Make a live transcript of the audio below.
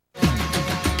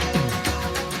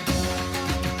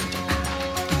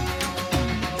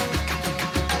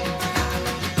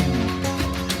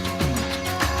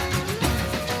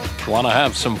Want to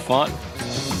have some fun?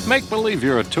 Make believe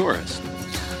you're a tourist.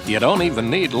 You don't even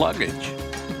need luggage.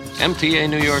 MTA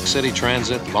New York City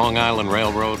Transit, Long Island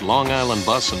Railroad, Long Island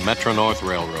Bus, and Metro-North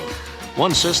Railroad.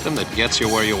 One system that gets you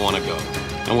where you want to go.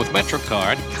 And with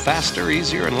MetroCard, faster,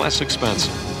 easier, and less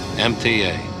expensive.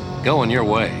 MTA, going your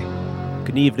way.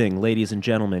 Good evening, ladies and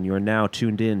gentlemen. You are now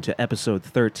tuned in to episode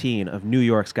 13 of New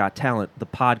York's Got Talent, the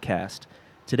podcast.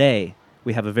 Today,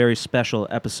 we have a very special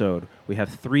episode. We have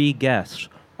 3 guests,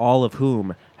 all of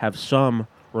whom have some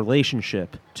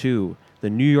relationship to the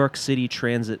New York City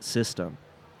transit system.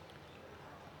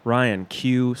 Ryan,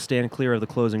 cue stand clear of the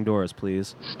closing doors,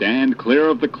 please. Stand clear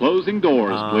of the closing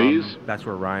doors, please. That's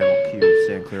where Ryan will cue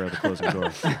stand clear of the closing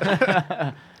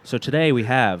doors. So today we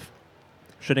have,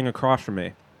 sitting across from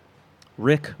me,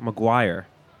 Rick McGuire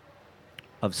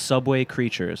of Subway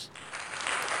Creatures.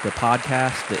 The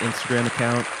podcast, the Instagram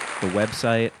account, the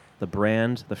website, the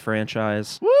brand, the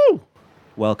franchise. Woo!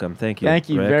 Welcome. Thank you. Thank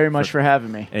you Rick, very much for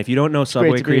having me. And if you don't know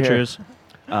Subway great to be here. Creatures,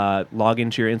 log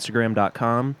into your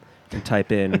Instagram.com and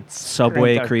type in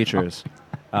Subway Instagram.com. Creatures.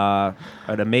 An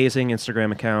amazing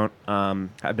Instagram account.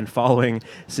 I've been following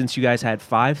since you guys had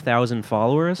 5,000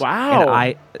 followers. Wow.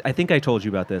 And I think I told you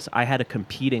about this. I had a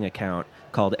competing account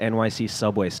called NYC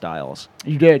Subway Styles.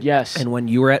 You did, yes. And when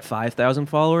you were at 5,000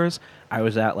 followers, I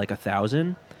was at like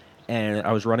 1,000. And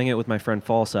I was running it with my friend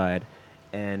Fallside.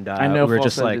 And I know we were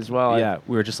just Fallside like, as well. yeah,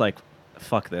 we were just like,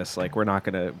 fuck this. Like, we're not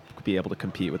going to be able to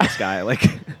compete with this guy. Like,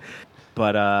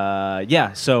 but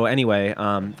yeah. So anyway,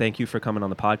 thank you for coming on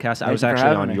the podcast. I was you for actually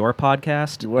having on me. your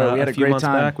podcast. You were. We had a a few great months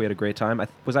time. back. We had a great time.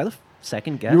 Was I the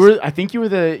second guest? I think you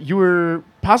were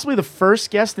possibly the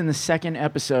first guest in the second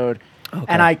episode. Okay.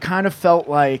 And I kind of felt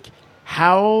like,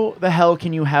 how the hell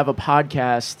can you have a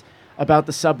podcast about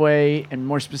the subway, and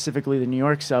more specifically the New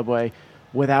York subway,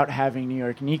 without having New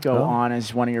York Nico on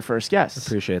as one of your first guests?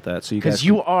 Appreciate that. So you guys, Because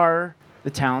you are the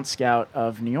talent scout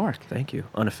of New York. thank you.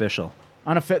 Unofficial.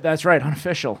 That's right,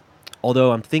 unofficial.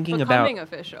 Although I'm thinking Becoming about,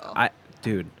 official.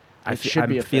 It should I'm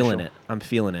be feeling official. it. I'm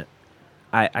feeling it.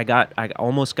 I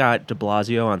almost got De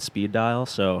Blasio on speed dial.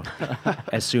 So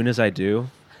as soon as I do,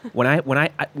 when I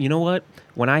you know what?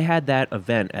 When I had that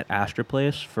event at Astor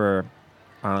Place for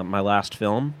my last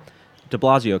film, De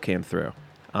Blasio came through.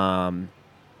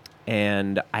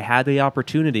 And I had the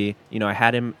opportunity, I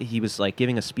had him, he was like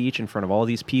giving a speech in front of all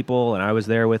these people, and I was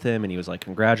there with him, and he was like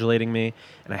congratulating me.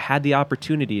 And I had the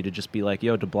opportunity to just be like,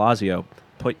 yo, De Blasio,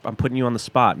 I'm putting you on the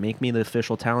spot. Make me the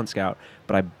official talent scout.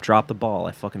 But I dropped the ball.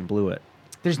 I fucking blew it.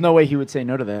 There's no way he would say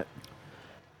no to that.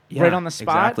 Yeah, Right on the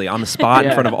spot? Exactly. On the spot in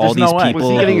Yeah, front of all there's these no way. people. Was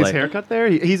he getting his like- haircut there?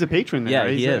 He's a patron there. Yeah,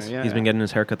 right? he is. Yeah. He's been getting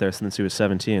his haircut there since he was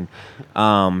 17.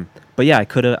 But yeah, I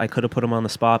could have put him on the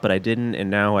spot, but I didn't, and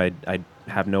now I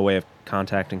have no way of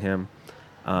contacting him.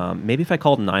 Maybe if I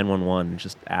called 911 and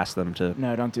just asked them to.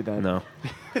 No, don't do that. No.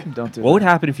 Don't do What that. would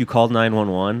happen if you called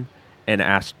 911 and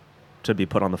asked to be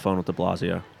put on the phone with De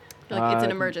Blasio? Like, it's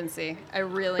an emergency. I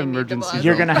really Emergency. need De Blasio.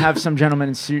 You're going to have some gentlemen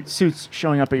in suits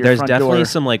showing up at your There's front definitely door.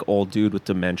 some like old dude with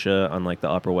dementia on like the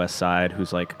Upper West Side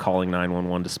who's like calling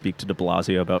 911 to speak to De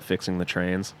Blasio about fixing the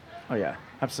trains. Oh, yeah.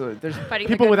 Absolutely. There's Fighting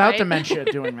the people good without fight. dementia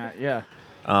doing that. Yeah.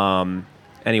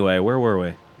 Anyway, where were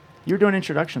we? You were doing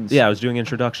introductions. Yeah, I was doing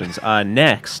introductions.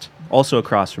 Next, also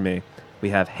across from me, we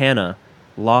have Hannah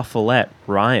La Follette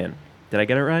Ryan. Did I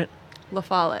get it right? La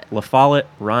Follette. La Follette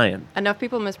Ryan. Enough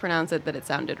people mispronounce it that it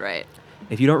sounded right.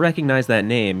 If you don't recognize that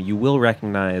name, you will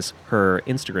recognize her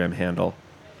Instagram handle,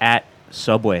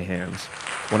 @SubwayHands,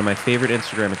 one of my favorite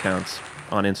Instagram accounts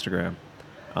on Instagram.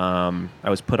 I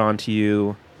was put onto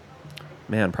you,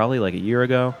 probably like a year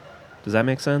ago. Does that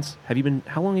make sense?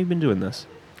 How long have you been doing this?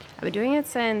 I've been doing it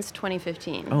since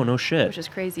 2015. Oh, no shit. Which is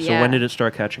crazy, So yeah. when did it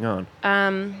start catching on?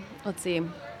 Let's see.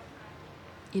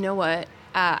 You know what?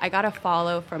 I got a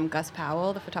follow from Gus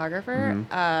Powell, the photographer.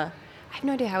 Mm-hmm. I have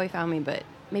no idea how he found me, but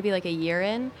maybe like a year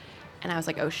in. And I was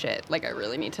like, oh shit, like I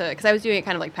really need to, because I was doing it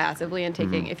kind of like passively and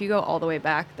taking, if you go all the way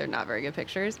back, they're not very good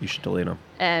pictures. You should delete them.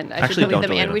 And I Actually, should don't delete them,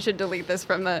 delete and them. we should delete this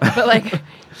from the, but like,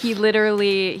 he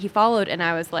followed, and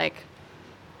I was like,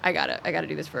 I gotta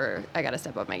do this I gotta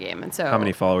step up my game. And so How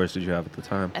many followers did you have at the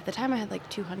time? at the time I had like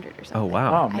 200 or something. Oh,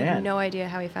 wow. Oh, I man. have no idea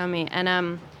how he found me.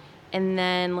 And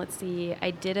then let's see,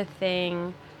 I did a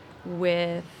thing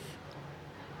with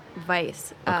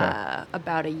Vice Okay.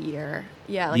 about a year.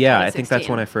 Yeah, like Yeah, I think that's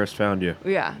 2016. when I first found you.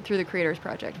 Yeah, through the Creators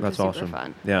Project, which That's was super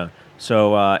awesome. fun. Yeah.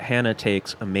 So Hannah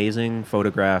takes amazing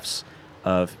photographs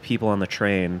of people on the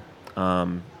train,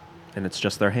 and it's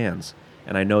just their hands.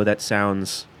 And I know that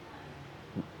sounds.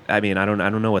 I mean, I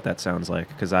don't know what that sounds like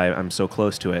because I'm so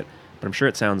close to it, but I'm sure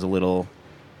it sounds a little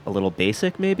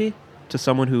basic, maybe. to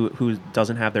someone who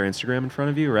doesn't have their Instagram in front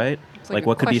of you, right? It's like a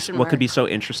what could be question what could be mark. so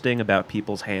interesting about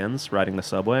people's hands riding the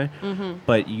subway,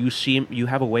 but you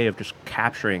have a way of just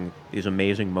capturing these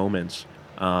amazing moments,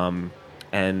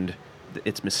 and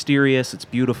it's mysterious, it's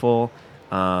beautiful,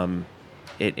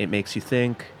 it makes you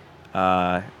think,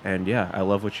 and yeah, I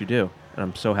love what you do, and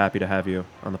I'm so happy to have you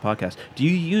on the podcast. Do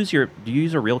you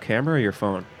use a real camera or your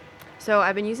phone? So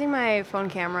I've been using my phone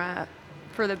camera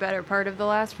for the better part of the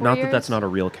last 4 Not years. that that's not a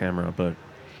real camera, but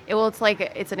It's like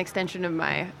it's an extension of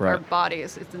my our Right.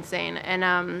 bodies. It's insane,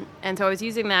 and so I was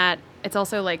using that. It's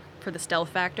also like for the stealth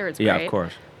factor. It's yeah, great. of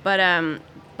course.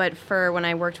 But for when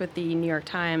I worked with the New York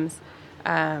Times,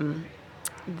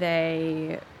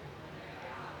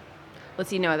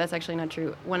 no, that's actually not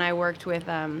true. When I worked with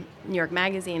New York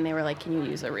Magazine, they were like, "Can you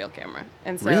use a real camera?"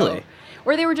 And so, Really?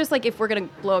 or they were just like, "If we're gonna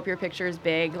blow up your pictures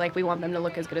big, like we want them to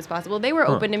look as good as possible." They were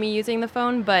open to me using the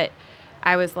phone, but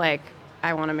I was like,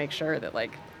 I want to make sure that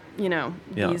like, Yeah.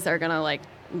 these are gonna like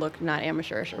look not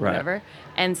amateurish or Right. whatever.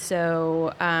 And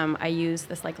so I use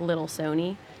this like little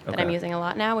Sony that I'm Okay. using a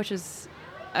lot now, which is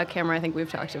a camera I think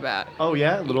we've talked about. Oh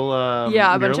yeah, little.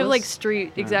 Yeah, a bunch of like mirrorless?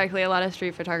 street, exactly. A lot of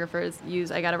street photographers use.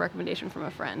 I got a recommendation from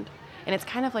a friend, and it's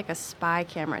kind of like a spy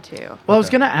camera too. Well, I was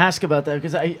gonna ask about that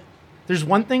because there's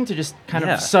one thing to just kind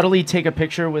Yeah. of subtly take a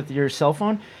picture with your cell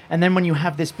phone, and then when you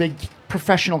have this big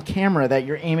professional camera that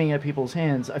you're aiming at people's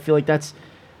hands, I feel like that's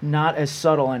not as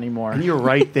subtle anymore. And you're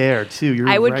right there too. You're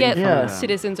I would right get in front of Yeah. them.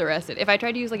 citizens arrested if I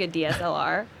tried to use like a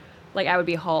DSLR. Like I would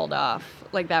be hauled off.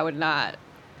 Like that would not.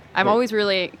 I'm Right. always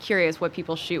really curious what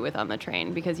people shoot with on the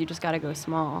train because you just got to go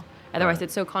small. Otherwise, Right.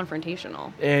 it's so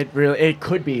confrontational. It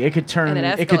could be. It could turn. And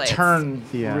it It could escalates. turn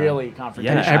Yeah. really confrontational.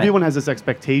 Yeah, And everyone has this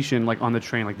expectation, like on the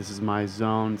train, like this is my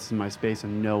zone, this is my space,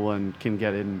 and no one can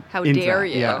get in. How into dare that.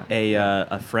 you. Yeah.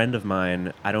 A friend of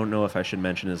mine, I don't know if I should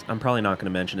mention his. I'm probably not going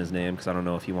to mention his name because I don't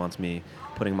know if he wants me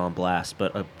putting him on blast.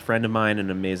 But a friend of mine, an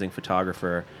amazing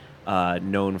photographer,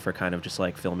 known for kind of just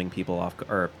like filming people off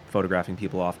or photographing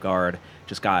people off guard,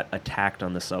 just got attacked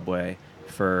on the subway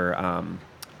for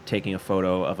taking a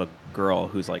photo of a girl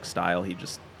whose like style he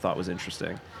just thought was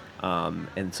interesting,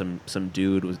 and some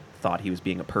dude thought he was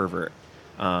being a pervert.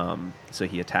 So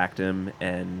he attacked him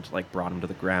and like brought him to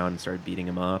the ground and started beating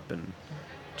him up, and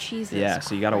Jesus. yeah,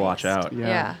 so you got to watch Christ. out.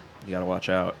 Yeah. You got to watch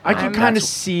out. I can kind of That's-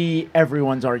 see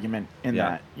everyone's argument in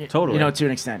Yeah, that. totally. You know, to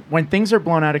an extent. When things are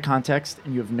blown out of context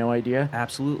and you have no idea,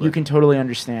 Absolutely. you can totally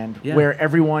understand Yeah. where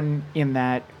everyone in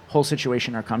that whole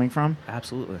situation are coming from.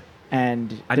 Absolutely.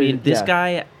 And I mean, this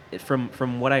yeah. guy,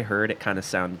 from what I heard, it kind of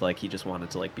sounded like he just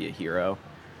wanted to like be a hero,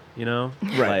 you know?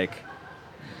 Right.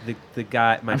 Like the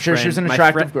guy. My I'm sure she friend- was an my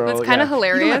attractive friend- girl. That's kind of yeah. You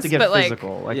hilarious, don't have to get but like,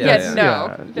 physical. Like, Yeah, that's-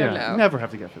 no, yeah, no. Never have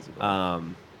to get physical.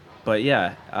 But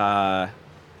yeah.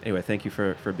 Anyway, thank you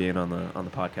for being on the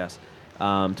podcast.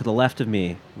 To the left of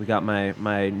me, we got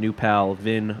my new pal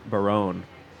Vin Barone.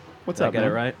 What's Did I up? get it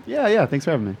man? right? Yeah. Thanks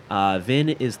for having me. Vin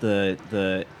is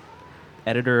the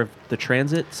editor of the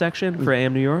transit section for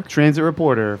AM New York. Transit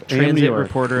reporter. of AM New Transit York.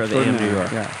 reporter of AM New Extraordinary,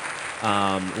 York.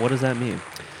 Yeah. What does that mean?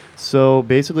 So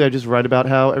basically, I just write about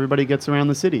how everybody gets around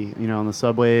the city. You know, on the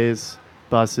subways,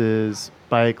 buses,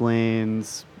 bike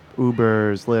lanes,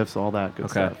 Ubers, Lyfts, all that good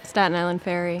Okay. stuff. Staten Island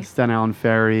Ferry. Staten Island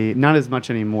Ferry, not as much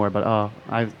anymore, but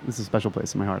this is a special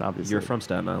place in my heart, obviously. You're from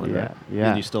Staten Island, Yeah, right? yeah.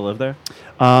 And you still live there?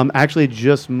 Actually,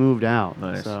 just moved out.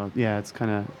 Nice. So yeah, it's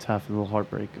kind of tough, a little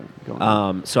heartbreak going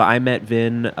on. So I met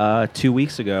Vin 2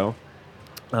 weeks ago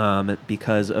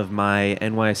because of my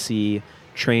NYC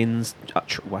trains.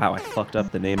 Wow, I fucked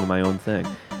up the name of my own thing.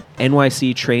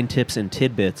 NYC Train Tips and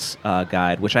Tidbits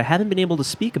guide, which I haven't been able to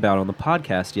speak about on the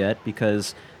podcast yet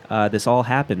because this all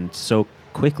happened so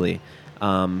quickly.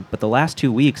 But the last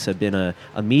 2 weeks have been a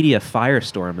media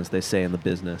firestorm, as they say in the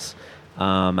business.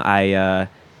 I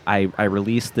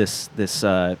released this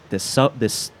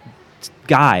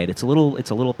guide. It's a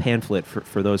little pamphlet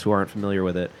for those who aren't familiar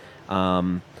with it.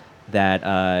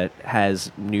 That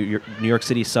has New York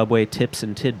City subway tips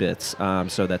and tidbits.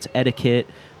 So that's etiquette,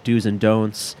 do's and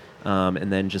don'ts,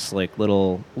 and then just like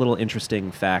little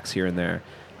interesting facts here and there.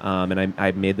 And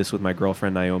I made this with my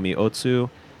girlfriend Naomi Otsu,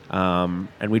 and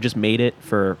we just made it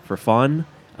for fun.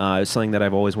 It's something that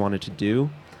I've always wanted to do.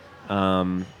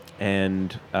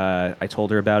 And I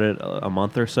told her about it a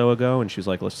month or so ago, and she was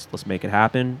like, "Let's make it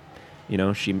happen." You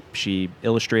know, she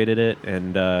illustrated it,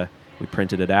 and we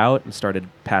printed it out and started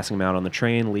passing them out on the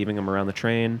train, leaving them around the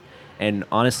train. And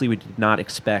honestly, we did not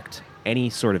expect any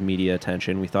sort of media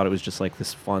attention. We thought it was just like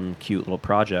this fun, cute little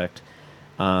project.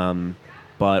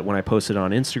 But when I posted it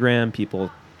on Instagram,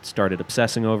 people started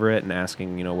obsessing over it and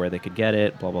asking, you know, where they could get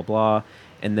it, blah, blah, blah.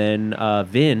 And then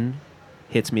Vin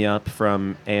hits me up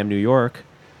from AM New York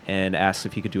and asked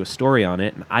if he could do a story on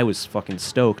it. And I was fucking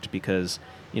stoked because,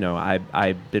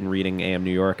 I've been reading AM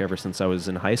New York ever since I was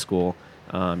in high school.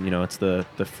 It's the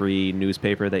free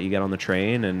newspaper that you get on the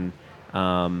train, and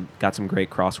got some great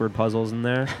crossword puzzles in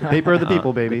there. The paper of the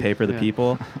people, baby. The paper of the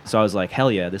people. So I was like,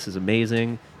 hell yeah, this is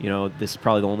amazing. This is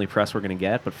probably the only press we're going to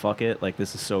get, but fuck it. Like,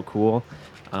 this is so cool.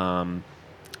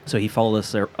 So he followed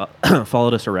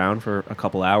us around for a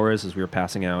couple hours as we were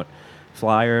passing out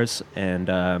flyers.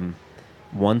 And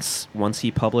once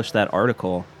he published that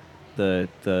article,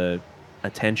 the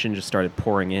attention just started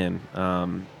pouring in.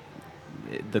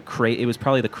 It was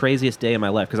probably the craziest day of my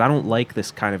life, because I don't like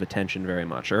this kind of attention very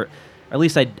much, or at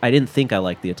least I didn't think I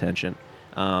liked the attention.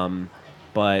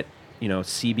 But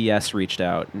CBS reached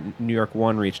out, New York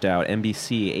One reached out,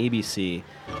 NBC, ABC,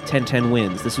 1010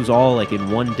 Wins. This was all like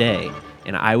in one day,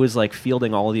 and I was like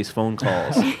fielding all of these phone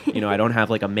calls. I don't have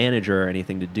like a manager or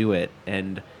anything to do it,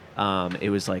 and it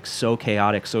was like so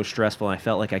chaotic, so stressful, and I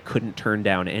felt like I couldn't turn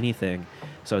down anything.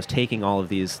 So I was taking all of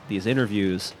these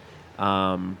interviews.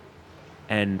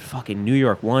 And fucking New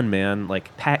York One, man,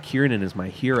 like Pat Kiernan is my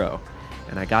hero.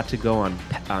 And I got to go on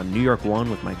New York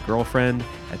One with my girlfriend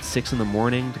at 6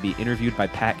 a.m. to be interviewed by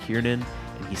Pat Kiernan.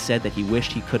 And he said that he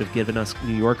wished he could have given us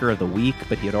New Yorker of the Week,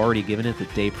 but he had already given it the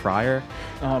day prior.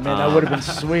 Oh, man, that would have been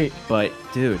sweet. But,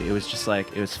 dude, it was just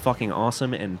like, it was fucking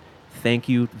awesome. And thank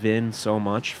you, Vin, so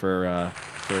much for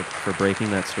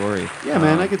breaking that story. Yeah,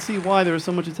 man, I could see why there was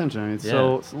so much attention. I mean,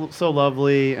 it's so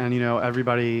lovely, and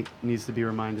everybody needs to be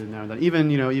reminded now that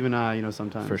even I,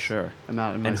 sometimes for sure. I'm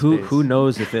not in my and space. who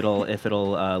knows if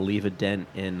it'll leave a dent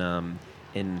in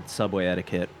subway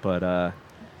etiquette, but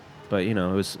it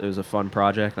was a fun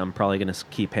project. I'm probably gonna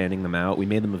keep handing them out. We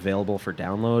made them available for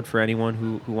download for anyone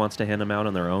who wants to hand them out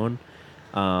on their own.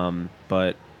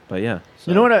 But yeah.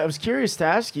 So. You know what? I was curious to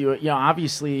ask you.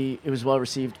 Obviously it was well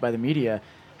received by the media.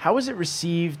 How was it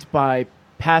received by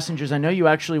passengers? I know you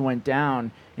actually went down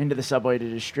into the subway to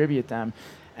distribute them,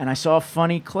 and I saw a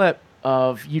funny clip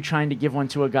of you trying to give one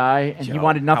to a guy, and he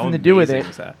wanted nothing to do with it.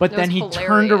 But then he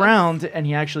turned around and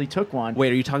he actually took one.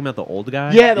 Wait, are you talking about the old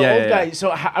guy? Yeah, the old guy. So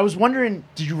I was wondering,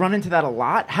 did you run into that a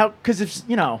lot? How? Because if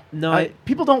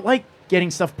people don't like getting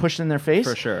stuff pushed in their face.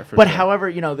 For sure. However,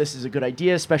 this is a good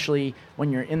idea, especially when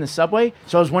you're in the subway.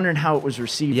 So I was wondering how it was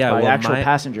received by actual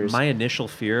passengers. My initial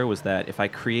fear was that if I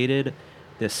created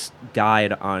this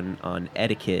guide on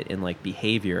etiquette and like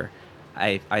behavior,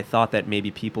 I thought that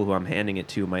maybe people who I'm handing it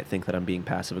to might think that I'm being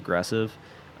passive aggressive,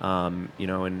 and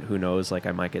who knows, like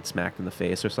I might get smacked in the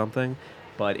face or something.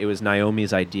 But it was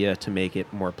Naomi's idea to make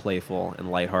it more playful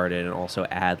and lighthearted, and also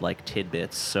add like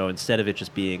tidbits. So instead of it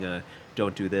just being a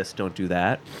don't do this, don't do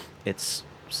that, it's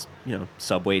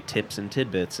subway tips and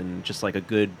tidbits, and just like a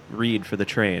good read for the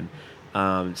train.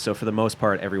 So for the most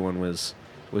part, everyone was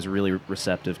really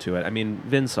receptive to it. I mean,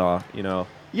 Vin saw,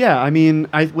 Yeah, I mean,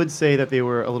 I would say that they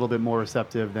were a little bit more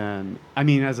receptive than... I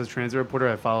mean, as a transit reporter,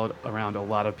 I followed around a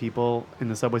lot of people in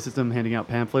the subway system handing out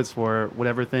pamphlets for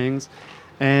whatever things.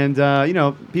 And,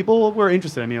 people were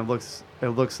interested. I mean, it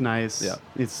looks nice. Yeah.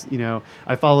 It's,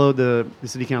 I followed the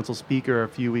city council speaker a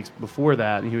few weeks before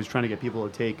that, and he was trying to get people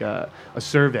to take a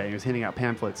survey. He was handing out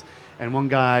pamphlets. And one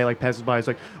guy, passes by, he's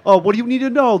like, oh, what do you need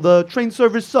to know? The train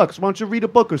service sucks. Why don't you read a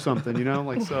book or something,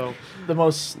 so... The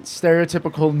most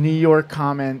stereotypical New York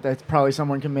comment that probably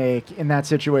someone can make in that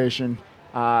situation.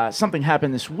 Something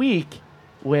happened this week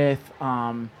with...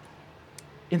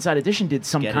 Inside Edition did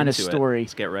some kind of story.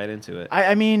 Let's get right into it.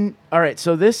 I mean, all right.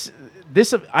 So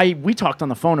we talked on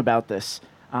the phone about this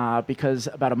because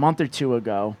about a month or two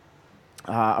ago,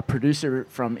 a producer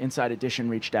from Inside Edition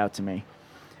reached out to me,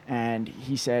 and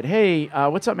he said, "Hey,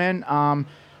 what's up, man?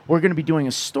 We're going to be doing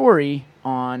a story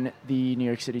on the New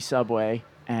York City subway,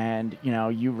 and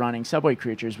you running Subway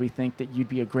Creatures. We think that you'd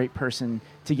be a great person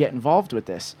to get involved with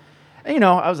this." And,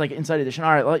 I was like, Inside Edition.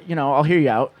 All right, I'll hear you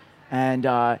out.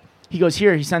 And he goes,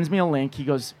 here, he sends me a link. He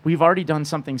goes, we've already done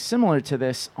something similar to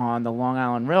this on the Long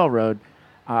Island Railroad.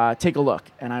 Take a look.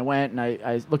 And I went and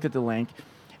I looked at the link,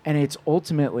 and it's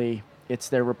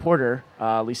their reporter,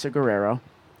 Lisa Guerrero.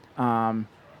 And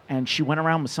she went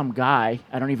around with some guy.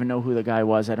 I don't even know who the guy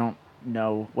was. I don't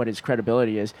know what his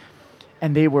credibility is.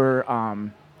 And they were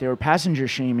passenger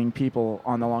shaming people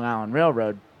on the Long Island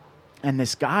Railroad. And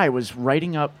this guy was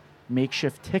writing up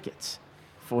makeshift tickets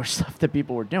for stuff that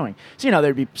people were doing. So,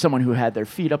 there'd be someone who had their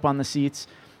feet up on the seats.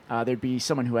 There'd be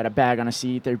someone who had a bag on a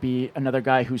seat. There'd be another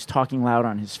guy who's talking loud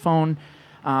on his phone.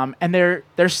 And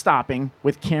they're stopping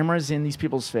with cameras in these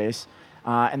people's face.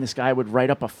 And this guy would write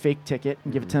up a fake ticket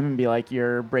and give it to them and be like,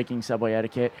 you're breaking subway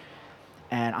etiquette.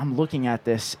 And I'm looking at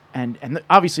this, and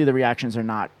obviously the reactions are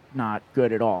not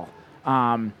good at all.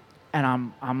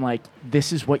 And I'm like,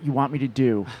 this is what you want me to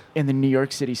do in the New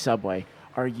York City subway?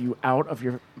 Are you out of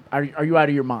your are you out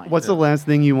of your mind? What's the last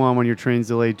thing you want when your train's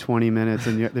delayed 20 minutes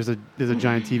and there's a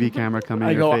giant TV camera coming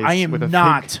I in go, your face? I am with a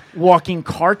not fake- walking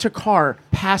car to car,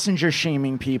 passenger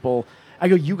shaming people. I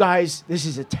go, you guys, this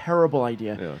is a terrible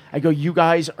idea. Yeah. I go, you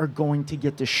guys are going to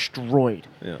get destroyed.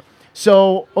 Yeah.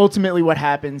 So ultimately what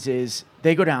happens is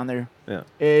they go down there.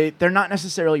 Yeah. They're not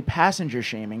necessarily passenger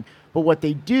shaming, but what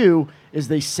they do is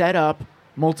they set up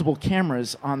multiple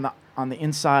cameras on the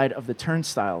inside of the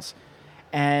turnstiles.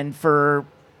 And for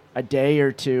a day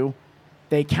or two,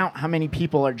 they count how many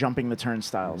people are jumping the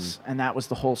turnstiles. And that was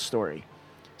the whole story.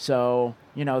 So,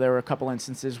 there were a couple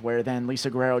instances where then Lisa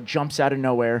Guerrero jumps out of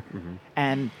nowhere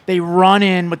and they run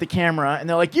in with the camera and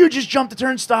they're like, you just jumped the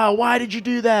turnstile. Why did you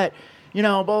do that?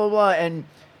 Blah, blah, blah. And,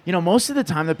 most of the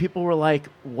time the people were like,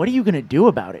 what are you going to do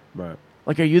about it? Right.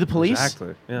 Like, are you the police?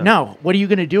 Exactly. Yeah. No. What are you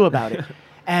going to do about it?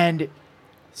 And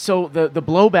so the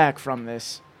blowback from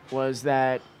this was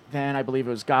that then I believe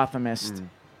it was Gothamist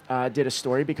did a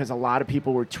story because a lot of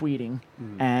people were tweeting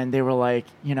and they were like,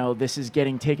 this is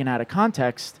getting taken out of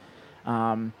context.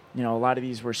 A lot of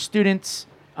these were students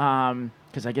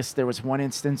because I guess there was one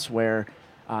instance where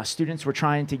students were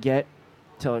trying to get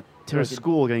to a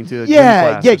school getting to a yeah,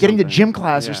 gym class yeah, or getting to something. gym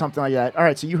class or Yeah. something like that. All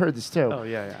right, so you heard this too. Oh,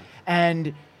 yeah.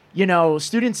 And,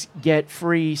 students get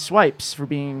free swipes for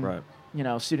being, Right.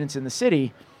 Students in the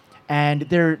city. And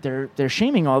they're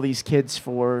shaming all these kids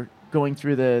for going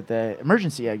through the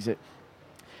emergency exit.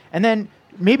 And then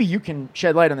maybe you can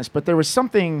shed light on this, but there was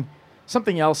something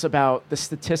else about the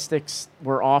statistics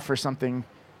were off or something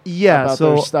Yeah, about so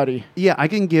their study. yeah, I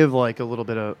can give like a little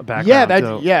bit of a background. Yeah,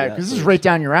 so- because this is right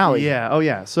down your alley. Yeah. Oh,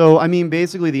 yeah. So, I mean,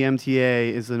 basically, the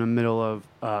MTA is in the middle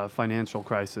of financial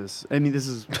crisis. I mean, this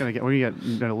is gonna get we're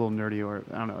gonna get a little nerdy, or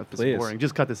I don't know if this Please. is boring.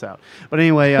 Just cut this out. But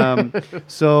anyway,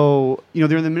 so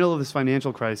they're in the middle of this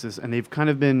financial crisis, and they've kind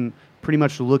of been pretty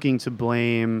much looking to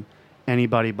blame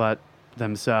anybody but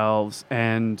themselves.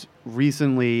 And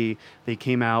recently, they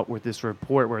came out with this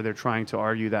report where they're trying to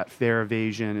argue that fare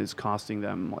evasion is costing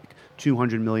them like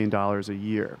 $200 million a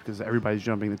year because everybody's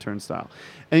jumping the turnstile.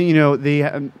 And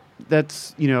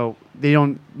they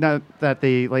don't, not that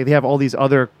they have all these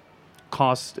other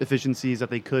cost efficiencies that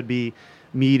they could be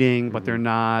meeting, but they're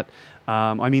not.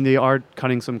 I mean, they are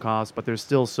cutting some costs, but there's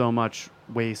still so much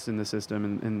waste in the system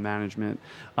and management.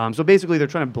 So basically, they're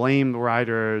trying to blame the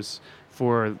riders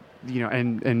for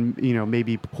and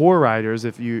maybe poor riders.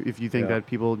 If you think that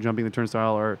people jumping the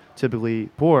turnstile are typically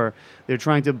poor, they're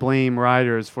trying to blame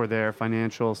riders for their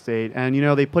financial state. And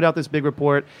they put out this big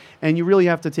report, and you really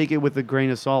have to take it with a grain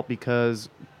of salt because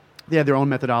they had their own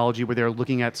methodology where they're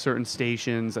looking at certain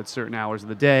stations at certain hours of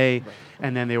the day,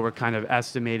 and then they were kind of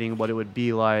estimating what it would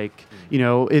be like.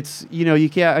 It's you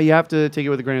have to take it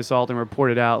with a grain of salt and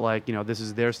report it out like this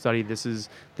is their study, this is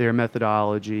their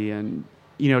methodology, and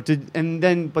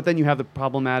but then you have the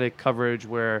problematic coverage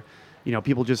where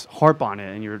people just harp on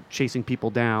it and you're chasing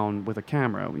people down with a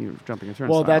camera when you're jumping a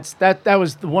turnstile. Well, that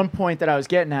was the one point that I was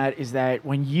getting at is that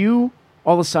when you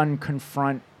all of a sudden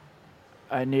confront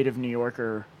a native New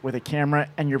Yorker with a camera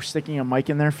and you're sticking a mic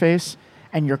in their face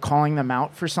and you're calling them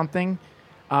out for something,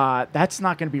 that's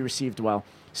not going to be received well.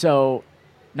 So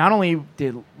not only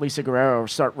did Lisa Guerrero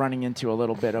start running into a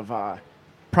little bit of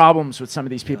problems with some of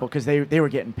these people because they were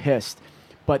getting pissed,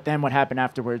 but then what happened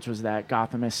afterwards was that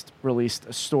Gothamist released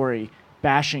a story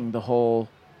bashing the whole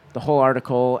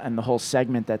article and the whole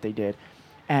segment that they did.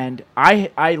 And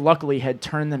I luckily had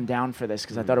turned them down for this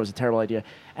because I thought it was a terrible idea.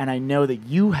 And I know that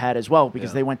you had as well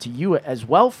because they went to you as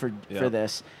well for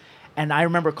this. And I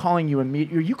remember calling you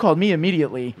you called me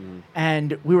immediately,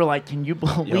 and we were like, "Can you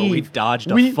believe we dodged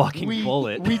a fucking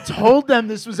bullet." We told them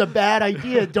this was a bad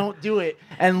idea. Don't do it.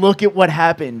 And look at what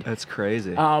happened. That's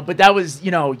crazy. But that was,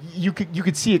 you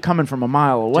could see it coming from a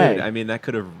mile away. Dude, I mean, that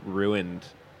could have ruined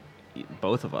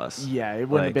both of us. Yeah, it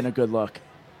wouldn't have been a good look.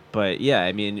 But yeah,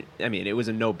 I mean, it was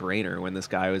a no-brainer when this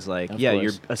guy was like, Of "Yeah, course.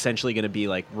 you're essentially going to be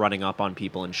like running up on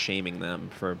people and shaming them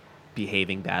for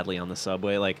behaving badly on the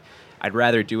subway." Like, I'd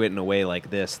rather do it in a way like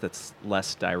this that's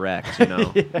less direct,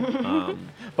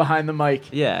 Behind the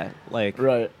mic. Yeah, like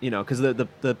Right. because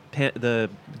the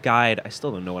guide, I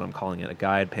still don't know what I'm calling it, a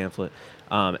guide pamphlet.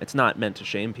 It's not meant to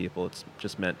shame people. It's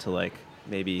just meant to like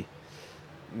maybe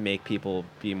make people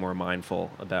be more mindful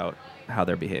about how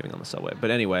they're behaving on the subway.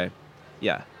 But anyway,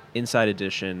 yeah, Inside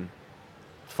Edition,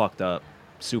 fucked up,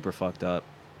 super fucked up.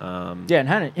 Yeah, and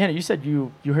Hannah, you said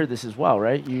you heard this as well,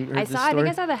 right? You heard I this saw. I story?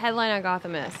 think I saw the headline on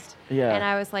Gothamist. Yeah. And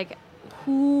I was like,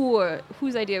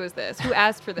 whose idea was this? Who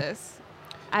asked for this?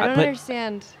 I don't but-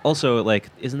 understand. Also, like,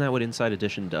 isn't that what Inside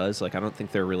Edition does? Like, I don't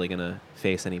think they're really gonna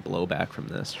face any blowback from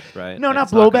this, right? No, Like, not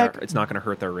it's gonna- blowback. it's not gonna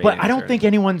hurt their ratings. But I don't think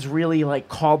anyone's really like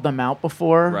called them out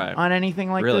before Right. on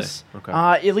anything like Really? this. Okay.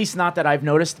 At least not that I've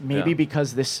noticed. Maybe Yeah.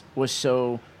 because this was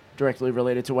so directly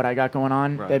related to what I got going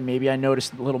on Right. that maybe I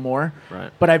noticed a little more.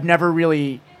 Right. But I've never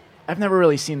really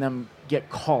seen them get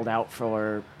called out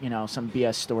for some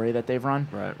BS story that they've run.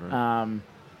 Right.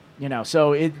 Right.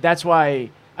 So that's why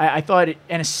I thought,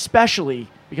 and especially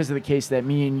because of the case that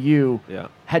me and you Yeah.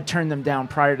 had turned them down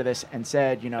prior to this and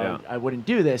said, Yeah. I wouldn't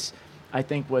do this, I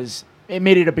think it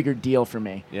made it a bigger deal for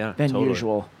me Yeah, than totally.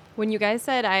 usual. When you guys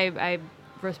said I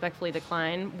respectfully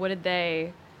decline,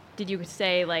 did you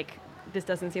say like this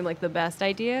doesn't seem like the best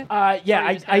idea? Yeah,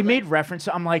 Or you just I kinda made reference.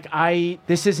 I'm like,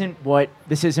 this isn't what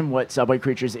Subway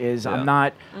Creatures is. Yeah. I'm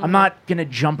not gonna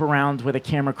jump around with a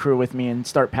camera crew with me and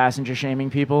start passenger shaming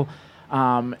people.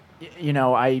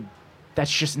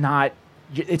 That's just not.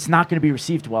 It's not going to be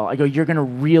received well. I go, you're going to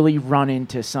really run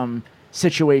into some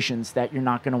situations that you're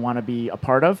not going to want to be a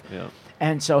part of. Yeah.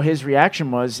 And so his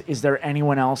reaction was, "Is there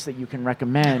anyone else that you can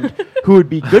recommend who would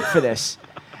be good for this?"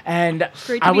 And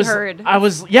Great to I be was, heard. I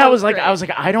was That was like,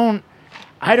 great.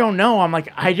 I don't know. I'm like,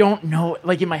 I don't know.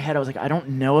 Like in my head, I was like, I don't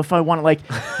know if I want to. Like,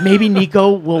 maybe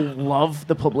Nico will love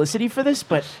the publicity for this,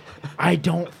 but I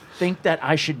don't think that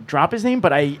I should drop his name.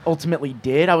 But I ultimately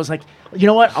did. I was like, you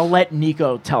know what? I'll let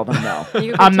Nico tell them no.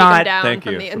 You I'm take not. them down Thank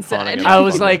from you the for inside. fawning I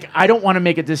was like, I don't want to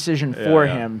make a decision for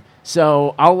yeah. him,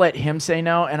 so I'll let him say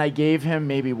no. And I gave him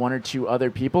maybe one or two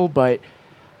other people, but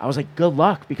I was like, good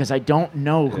luck, because I don't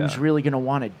know who's Yeah. really going to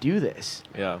want to do this.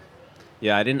 Yeah.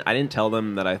 Yeah, I didn't tell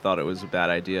them that I thought it was a bad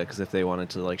idea, because if they wanted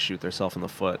to like shoot themselves in the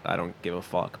foot, I don't give a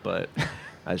fuck. But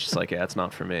I was just like, yeah, it's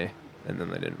not for me. And then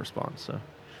they didn't respond. So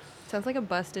Sounds like a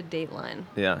busted Dateline.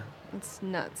 yeah, It's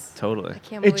nuts. totally. I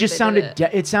can't believe It just they sounded did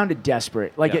it. it sounded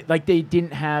desperate, like Yeah. like they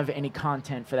didn't have any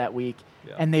content for that week,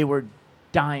 Yeah. and they were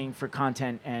dying for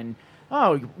content. And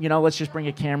let's just bring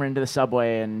a camera into the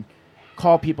subway and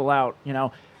call people out.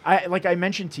 I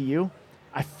mentioned to you,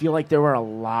 I feel like there were a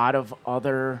lot of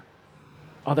other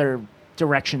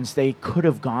directions they could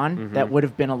have gone Mm-hmm. that would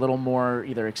have been a little more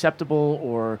either acceptable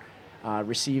or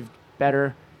received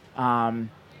better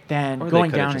than Or they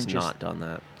going could have down just and just not done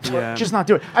that. Yeah. just not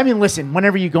do it. I mean, listen,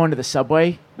 whenever you go into the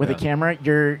subway with a Yeah. camera,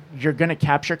 you're going to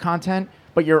capture content,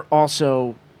 but you're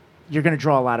going to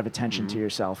draw a lot of attention Mm-hmm. to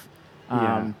yourself.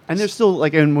 Yeah. And there's still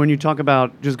like, and when you talk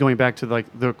about just going back to like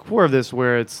the core of this,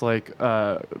 where it's like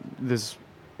this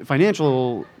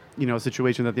financial,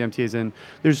 situation that the MTA is in,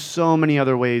 there's so many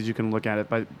other ways you can look at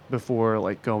it before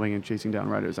like going and chasing down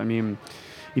riders. I mean,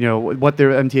 what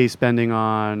their MTA is spending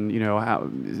on,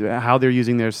 how they're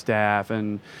using their staff,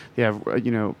 and they have,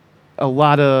 a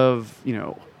lot of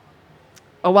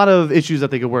issues that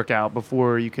they could work out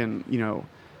before you can,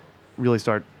 really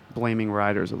start blaming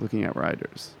riders or looking at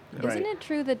riders. Isn't it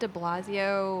true that De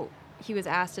Blasio, he was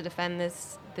asked to defend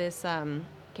this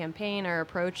campaign or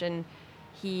approach, and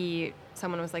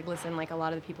someone was like, listen, like a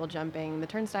lot of the people jumping the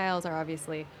turnstiles are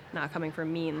obviously not coming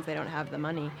from means, they don't have the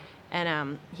money.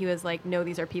 And he was like, no,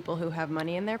 these are people who have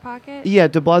money in their pocket. Yeah,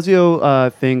 De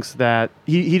Blasio thinks that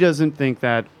he doesn't think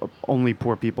that only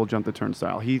poor people jump the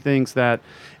turnstile. He thinks that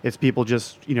it's people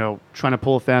just trying to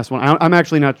pull a fast one. I'm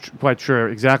actually not quite sure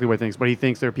exactly what he thinks, but he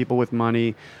thinks there are people with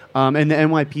money, and the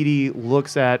NYPD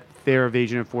looks at fare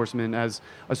evasion enforcement as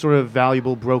a sort of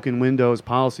valuable broken windows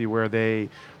policy, where they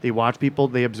watch people,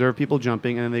 they observe people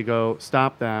jumping, and then they go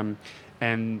stop them,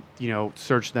 and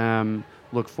search them,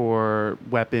 look for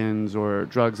weapons or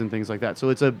drugs and things like that. So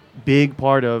it's a big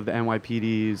part of the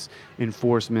NYPD's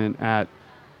enforcement at,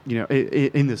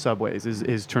 in the subways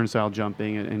is turnstile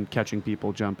jumping and catching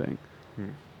people jumping.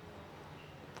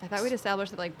 I thought we'd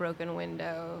established that like broken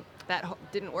window,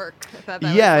 didn't work. I thought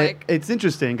that Yeah, was like, it's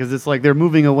interesting because it's like they're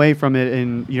moving away from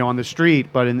it on the street,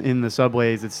 but in the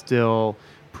subways it's still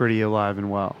pretty alive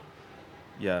and well.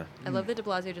 Yeah. I love that De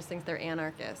Blasio just thinks they're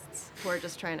anarchists who are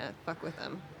just trying to fuck with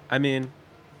them. I mean,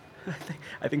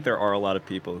 I think there are a lot of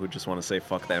people who just want to say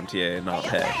fuck the MTA and not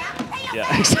pay.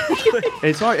 Yeah, exactly.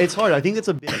 It's hard. I think it's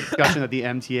a big discussion that the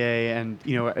MTA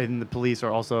and the police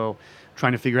are also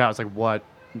trying to figure out. It's like what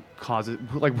causes,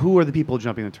 like who are the people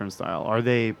jumping the turnstile? Are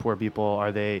they poor people?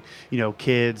 Are they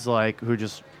kids like who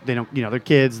just they don't they're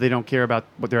kids, they don't care about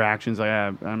what their actions, like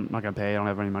I'm not gonna pay, I don't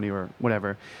have any money or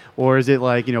whatever, or is it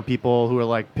like people who are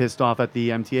like pissed off at the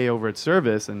MTA over its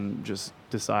service and just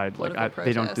decide like Political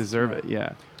they don't protest. deserve it?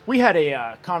 Yeah. We had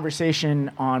a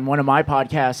conversation on one of my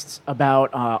podcasts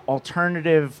about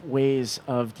alternative ways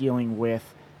of dealing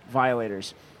with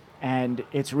violators. And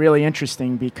it's really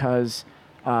interesting because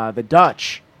the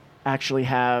Dutch actually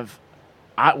have,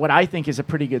 what I think is a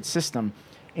pretty good system.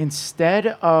 Instead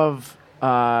of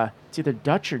it's either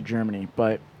Dutch or Germany,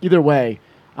 but either way,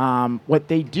 what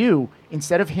they do,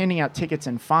 instead of handing out tickets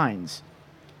and fines,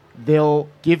 they'll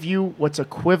give you what's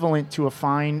equivalent to a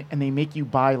fine, and they make you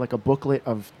buy like a booklet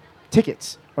of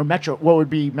tickets or what would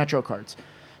be Metro cards.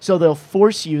 So they'll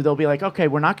force you, they'll be like, okay,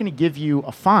 we're not going to give you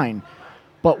a fine,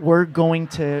 but we're going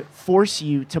to force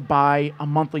you to buy a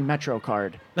monthly Metro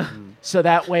card. So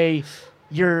that way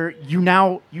you're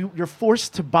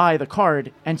forced to buy the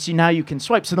card, and so now you can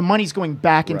swipe. So the money's going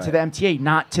back into the MTA,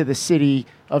 not to the city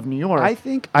of New York. I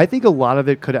think a lot of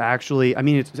it could actually. I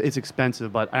mean, it's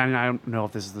expensive, but I don't know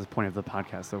if this is the point of the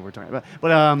podcast that we're talking about.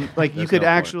 But like you could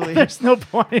actually. There's no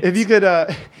point. If you could,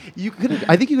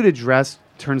 I think you could address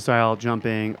turnstile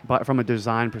jumping, but from a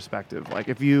design perspective. Like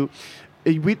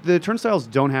the turnstiles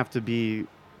don't have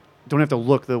to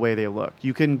look the way they look.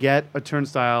 You can get a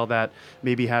turnstile that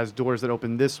maybe has doors that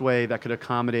open this way that could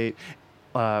accommodate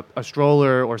a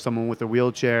stroller or someone with a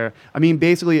wheelchair. I mean,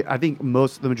 basically, I think the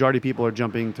majority of people are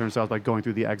jumping turnstiles by going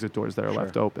through the exit doors that are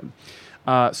left open.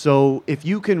 So if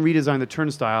you can redesign the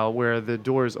turnstile where the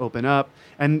doors open up,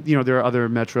 and there are other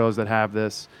metros that have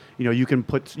this. You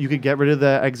could get rid of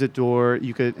the exit door.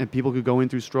 And people could go in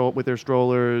through with their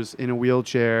strollers in a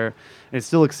wheelchair, and it's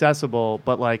still accessible,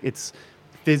 but like it's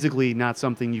physically not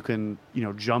something you can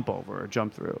jump over or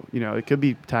jump through. It could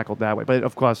be tackled that way, but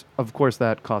of course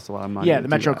that costs a lot of money. Yeah, the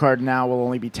Metro card now will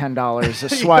only be $10 a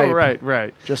swipe.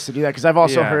 Right. Just to do that, because I've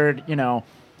also heard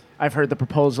I've heard the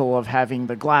proposal of having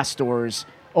the glass doors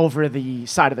over the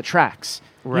side of the tracks.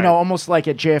 Right. Almost like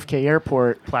at JFK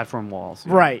Airport. Platform walls.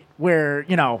 Yeah. Right, where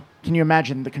can you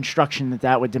imagine the construction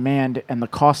that would demand and the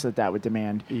cost that would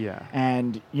demand? Yeah.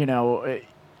 And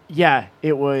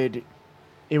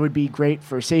it would be great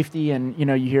for safety, and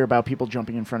you hear about people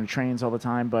jumping in front of trains all the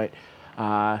time, but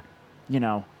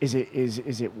is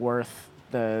it worth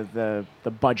the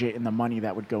budget and the money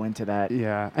that would go into that?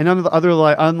 Yeah, and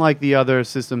unlike the other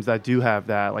systems that do have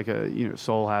that, like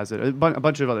Seoul has it, a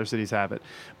bunch of other cities have it,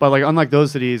 but like unlike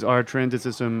those cities, our transit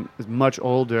system is much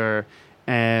older.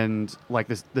 And like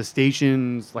the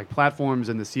stations, like platforms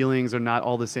and the ceilings are not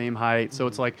all the same height. So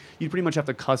it's like you pretty much have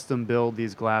to custom build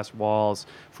these glass walls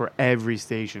for every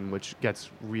station, which gets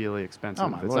really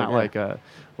expensive. Oh, it's not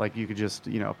like you could just,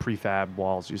 prefab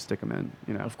walls, you stick them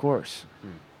in, Of course.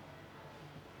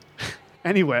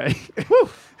 Anyway. I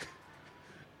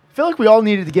feel like we all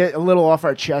needed to get a little off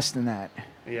our chest in that.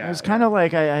 Yeah. It was kind of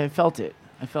like I felt it.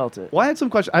 Well, I had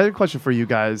a question for you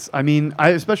guys. I mean,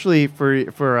 especially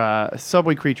for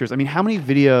Subway Creatures. I mean, how many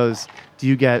videos do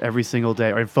you get every single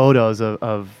day, or photos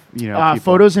of people?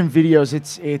 Photos and videos?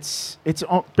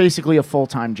 It's basically a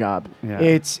full-time job. Yeah.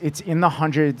 It's in the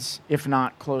hundreds, if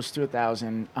not close to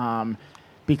 1,000,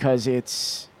 because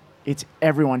it's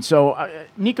everyone. So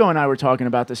Nico and I were talking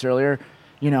about this earlier.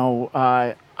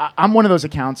 I'm one of those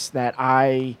accounts that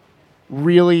I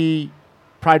really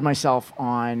pride myself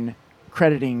on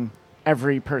crediting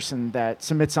every person that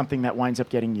submits something that winds up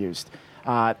getting used.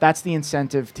 That's the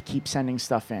incentive to keep sending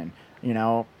stuff in,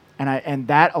 and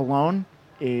that alone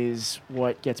is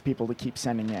what gets people to keep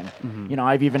sending in. Mm-hmm.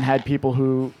 I've even had people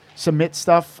who submit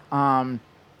stuff, and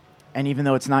even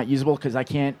though it's not usable, because I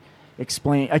can't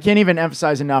even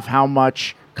emphasize enough how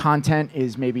much content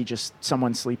is maybe just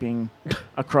someone sleeping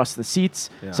across the seats,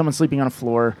 someone sleeping on a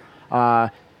floor,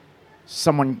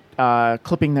 someone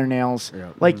clipping their nails.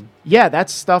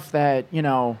 That's stuff that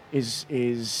is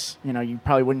you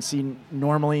probably wouldn't see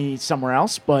normally somewhere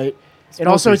else, but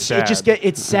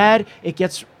it's sad. It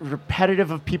gets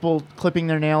repetitive of people clipping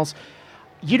their nails.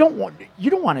 You don't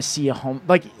want to see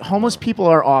homeless people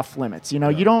are off limits. You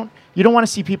don't want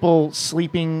to see people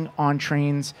sleeping on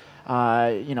trains.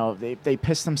 They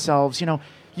piss themselves.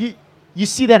 You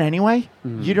see that anyway.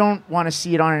 Mm-hmm. You don't want to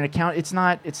see it on an account. It's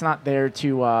not there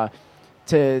to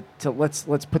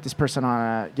let's put this person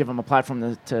on give them a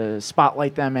platform to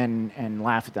spotlight them and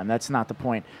laugh at them. That's not the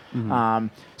point. Mm-hmm.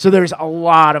 So there's a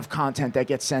lot of content that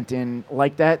gets sent in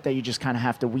like that you just kind of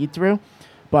have to weed through.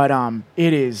 But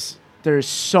there's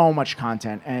so much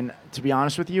content, and to be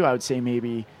honest with you, I would say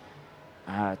maybe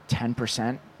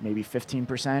 10%, maybe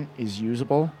 15% is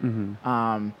usable.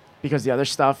 Mm-hmm. Because the other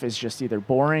stuff is just either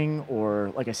boring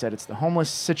or, like I said, it's the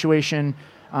homeless situation.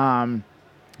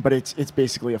 But it's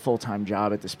basically a full-time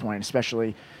job at this point,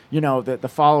 especially, the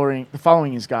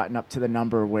following has gotten up to the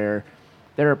number where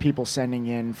there are people sending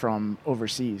in from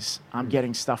overseas. I'm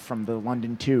getting stuff from the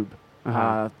London Tube,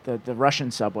 the Russian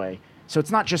subway. So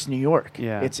it's not just New York.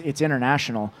 Yeah. It's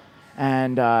international.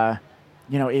 And,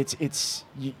 it's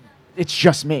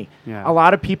just me. Yeah. A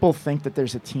lot of people think that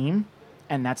there's a team,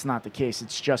 and that's not the case.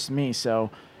 It's just me. So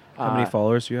How many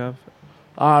followers do you have?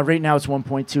 Right now it's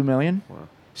 1.2 million. Wow.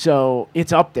 So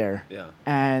it's up there. Yeah.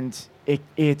 And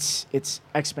it's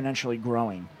exponentially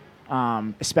growing,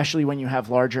 especially when you have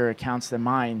larger accounts than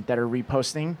mine that are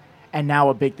reposting. And now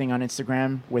a big thing on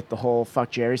Instagram with the whole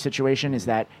fuck Jerry situation is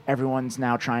that everyone's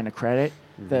now trying to credit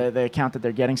the account that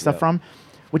they're getting stuff from,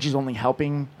 which is only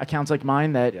helping accounts like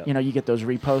mine that, you get those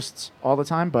reposts all the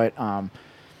time. But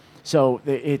so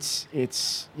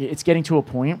it's getting to a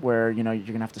point where, you're going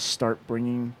to have to start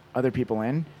bringing other people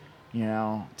in,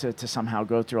 to somehow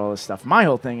go through all this stuff. My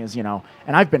whole thing is, and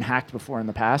I've been hacked before in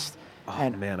the past. Oh,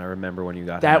 and man, I remember when you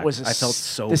got that hacked. was I felt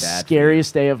so the bad.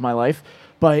 scariest day of my life.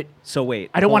 But so wait,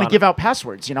 I don't want to give out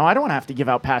passwords. I don't want to have to give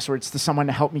out passwords to someone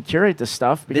to help me curate this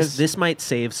stuff because this might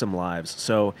save some lives.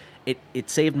 So it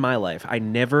saved my life. I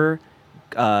never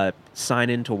sign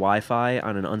into Wi-Fi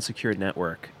on an unsecured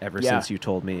network ever since you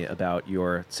told me about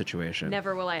your situation.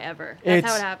 Never will I ever. That's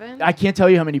how it happened. I can't tell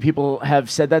you how many people have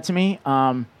said that to me.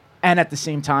 And at the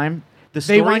same time, the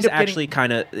story is actually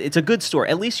kind of, it's a good story.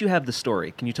 At least you have the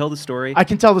story. Can you tell the story? I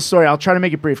can tell the story. I'll try to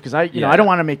make it brief because I don't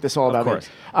want to make this all about course.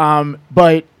 me.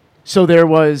 But so there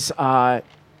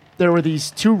were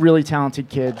these two really talented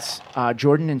kids,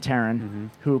 Jordan and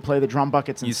Taryn, who play the drum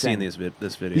buckets and You've sing. seen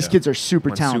this video. These kids are super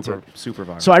talented. Super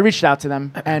viral. So I reached out to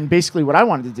them, and basically what I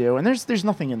wanted to do, and there's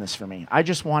nothing in this for me. I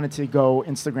just wanted to go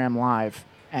Instagram Live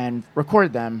and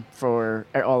record them for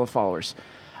all the followers.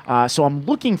 So I'm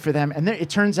looking for them, and it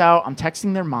turns out I'm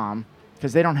texting their mom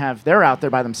because they're out there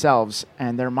by themselves,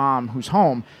 and their mom, who's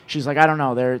home, she's like, I don't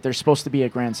know, they're supposed to be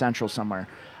at Grand Central somewhere.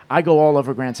 I go all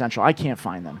over Grand Central. I can't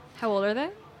find them. How old are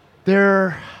they?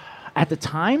 They're, at the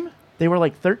time, they were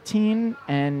like 13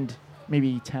 and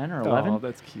maybe 10 or 11. Oh,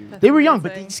 that's cute. They were young,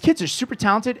 but these kids are super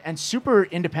talented and super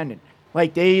independent.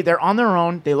 Like they're on their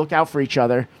own. They look out for each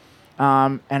other.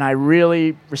 And I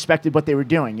really respected what they were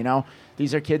doing.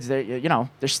 These are kids that,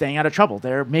 they're staying out of trouble.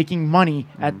 They're making money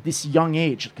at this young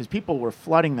age because people were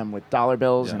flooding them with dollar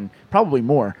bills and probably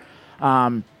more.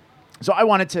 So I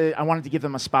wanted to give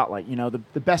them a spotlight.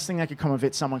 The best thing that could come of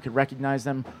it, someone could recognize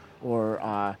them,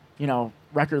 or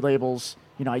record labels.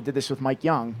 I did this with Mike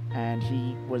Young, and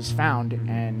he was found,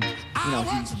 and he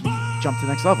jumped to the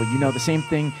next level. The same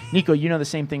thing, Nico. The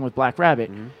same thing with Black Rabbit.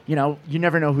 You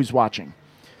never know who's watching.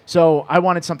 So I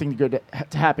wanted something good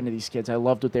to happen to these kids. I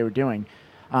loved what they were doing.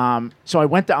 So I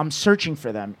went there. I'm searching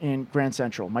for them in Grand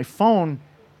Central. My phone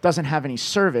doesn't have any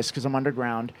service because I'm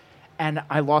underground, and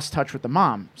I lost touch with the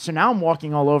mom. So now I'm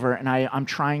walking all over, and I'm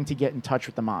trying to get in touch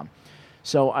with the mom.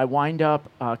 So I wind up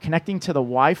connecting to the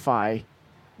Wi-Fi,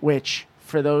 which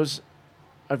for those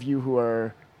of you who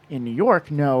are in New York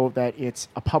know that it's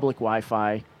a public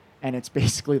Wi-Fi, and it's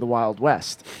basically the Wild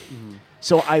West.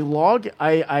 So I log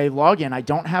in. I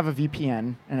don't have a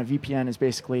VPN, and a VPN is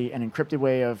basically an encrypted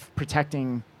way of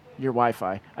protecting your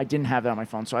Wi-Fi. I didn't have that on my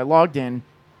phone, so I logged in,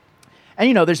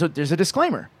 and there's a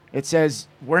disclaimer. It says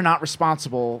we're not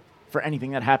responsible for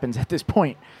anything that happens at this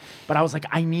point. But I was like,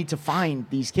 I need to find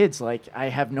these kids. Like I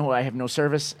have no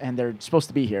service, and they're supposed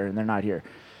to be here, and they're not here.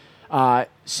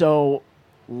 So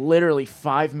literally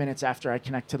 5 minutes after I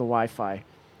connect to the Wi-Fi,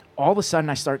 all of a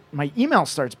sudden my email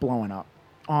starts blowing up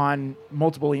on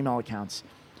multiple email accounts.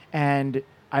 And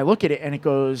I look at it, and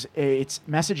it's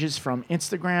messages from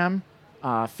Instagram,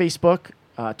 Facebook,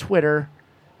 Twitter,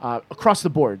 across the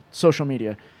board, social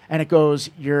media. And it goes,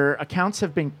 your accounts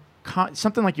have been,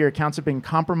 something like your accounts have been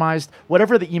compromised.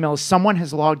 Whatever the email is, someone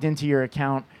has logged into your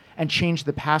account and changed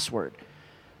the password.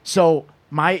 So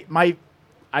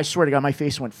I swear to God, my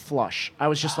face went flush. I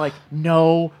was just like,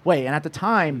 no way. And at the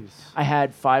time, I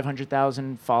had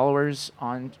 500,000 followers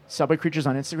on Subway Creatures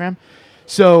on Instagram.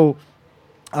 So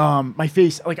my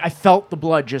face, like I felt the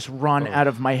blood just run out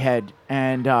of my head.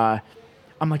 And I'm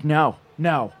like, no.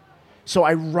 So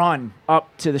I run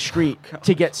up to the street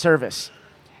to get service.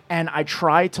 And I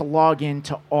try to log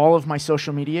into all of my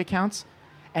social media accounts.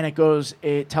 And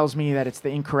it tells me that it's the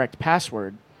incorrect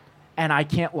password. And I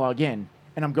can't log in.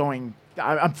 And I'm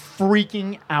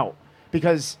freaking out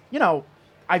because,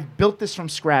 I've built this from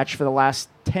scratch for the last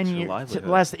 10 years, the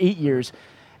last 8 years.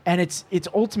 And it's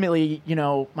ultimately,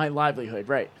 my livelihood,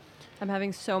 right? I'm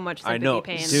having so much sympathy I know,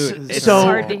 pain. dude. It's so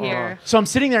hard to hear. So I'm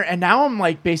sitting there, and now I'm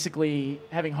like basically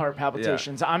having heart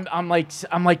palpitations. Yeah. I'm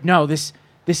like, no, this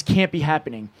can't be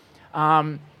happening.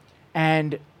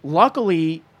 And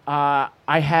luckily, I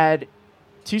had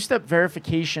two-step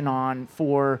verification on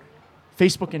for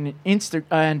Facebook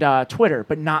and Twitter,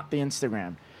 but not the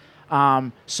Instagram.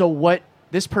 So what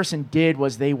this person did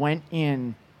was they went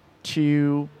in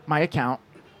to my account,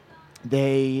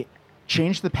 they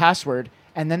changed the password,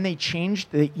 and then they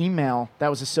changed the email that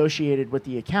was associated with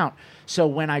the account. So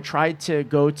when I tried to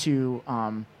go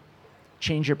to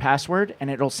change your password and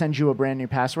it'll send you a brand new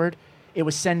password, it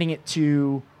was sending it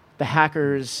to the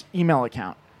hacker's email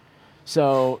account.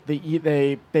 So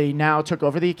they now took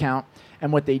over the account,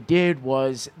 and what they did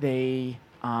was they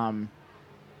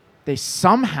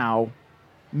somehow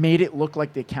made it look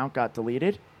like the account got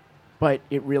deleted, but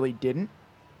it really didn't.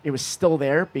 It was still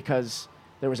there because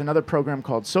there was another program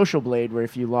called Social Blade where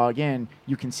if you log in,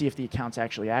 you can see if the account's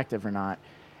actually active or not.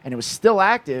 And it was still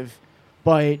active,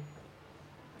 but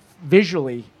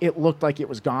visually it looked like it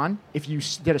was gone. If you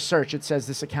did a search, it says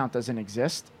this account doesn't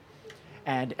exist.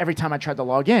 And every time I tried to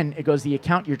log in, it goes, the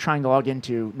account you're trying to log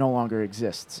into no longer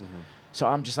exists. Mm-hmm. So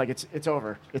I'm just like, it's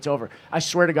over. It's over. I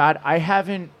swear to God, I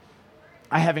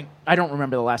don't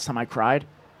remember the last time I cried.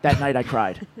 That night I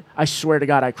cried. I swear to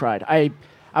God I cried.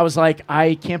 I was like,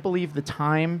 I can't believe the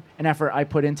time and effort I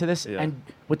put into this. Yeah. And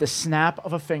with the snap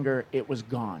of a finger, it was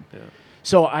gone. Yeah.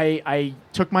 So I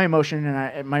took my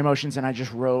emotions and I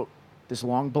just wrote this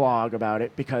long blog about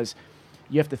it, because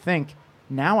you have to think,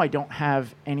 now I don't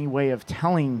have any way of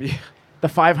telling the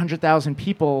 500,000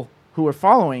 people who are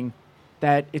following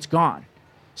that it's gone.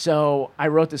 So I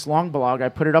wrote this long blog. I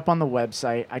put it up on the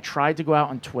website. I tried to go out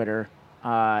on Twitter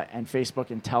and Facebook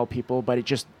and tell people,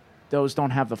 but those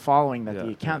don't have the following that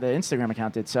the Instagram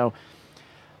account did. So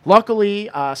luckily,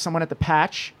 someone at the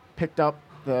Patch picked up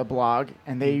the blog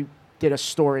and they did a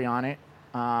story on it.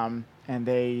 And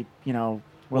they, were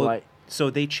like. So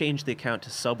they changed the account to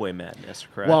Subway Madness,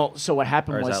 correct? Well, so what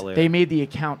happened was they made the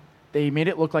account, they made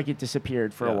it look like it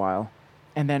disappeared for a while.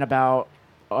 And then about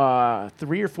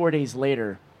 3 or 4 days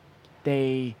later,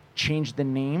 they changed the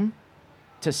name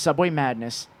to Subway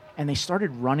Madness, and they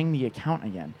started running the account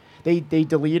again. They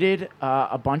deleted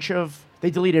they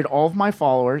deleted all of my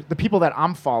followers, the people that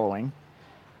I'm following,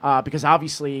 because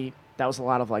obviously that was a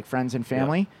lot of like friends and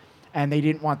family, and they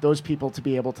didn't want those people to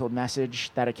be able to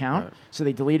message that account. Right. So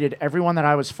they deleted everyone that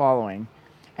I was following,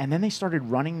 and then they started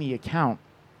running the account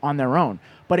on their own.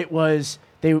 But it was,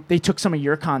 they took some of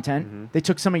your content, they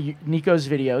took some of Nico's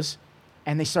videos,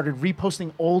 and they started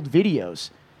reposting old videos.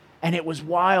 And it was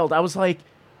wild. I was like,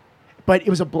 but it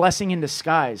was a blessing in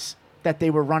disguise that they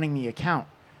were running the account,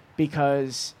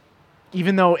 because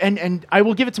even though, and I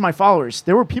will give it to my followers,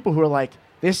 there were people who were like,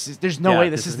 there's no way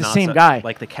this is the same guy.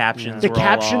 Like the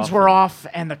captions were off,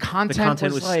 and the content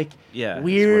was like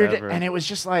weird, and it was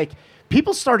just like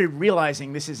people started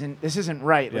realizing this isn't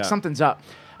right. Like something's up.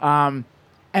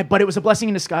 But it was a blessing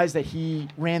in disguise that he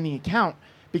ran the account,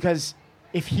 because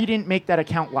if he didn't make that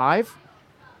account live,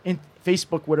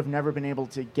 Facebook would have never been able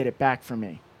to get it back from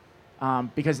me.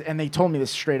 And they told me this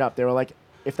straight up. They were like,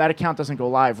 if that account doesn't go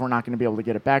live, we're not going to be able to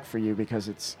get it back for you, because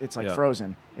it's like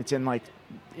frozen. It's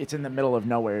in the middle of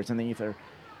nowhere. It's in the ether.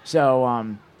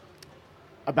 So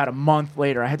about a month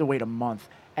later, I had to wait a month.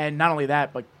 And not only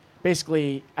that, but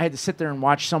basically I had to sit there and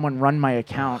watch someone run my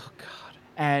account. Oh, God.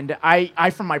 And I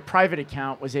from my private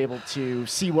account was able to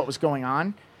see what was going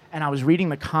on. And I was reading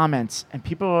the comments, and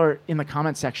people are in the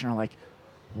comment section are like,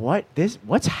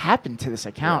 what's happened to this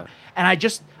account? Yeah.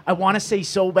 And I want to say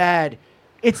so bad,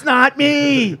 it's not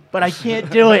me, but I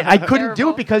can't do it. I couldn't do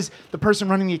it because the person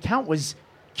running the account was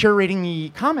curating the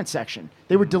comment section.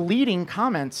 They were deleting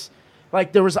comments.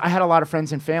 Like I had a lot of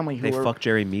friends and family who fuck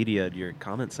Jerry Media at your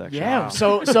comment section. Yeah.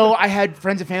 Wow. So I had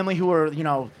friends and family who were,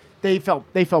 they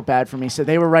felt bad for me. So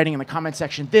they were writing in the comment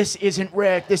section, "This isn't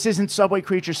Rick. This isn't Subway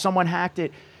Creatures. Someone hacked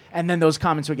it." And then those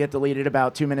comments would get deleted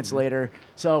about 2 minutes later.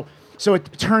 So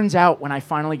it turns out when I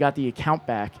finally got the account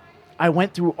back, I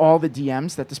went through all the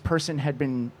DMs that this person had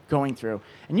been going through.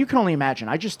 And you can only imagine.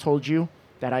 I just told you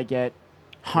that I get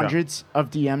hundreds of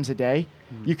DMs a day.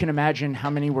 Mm-hmm. You can imagine how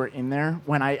many were in there.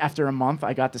 When after a month,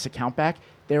 I got this account back,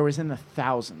 there was in the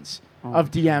thousands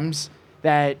of DMs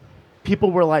that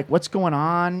people were like, what's going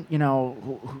on?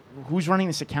 Who's running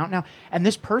this account now? And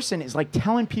this person is like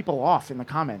telling people off in the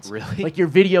comments. Really? Like, your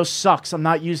video sucks. I'm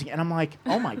not using it. And I'm like,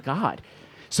 oh my God.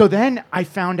 So then I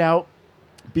found out,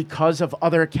 because of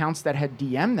other accounts that had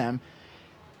DM'd them,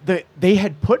 they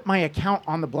had put my account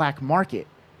on the black market,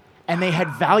 and they had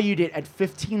valued it at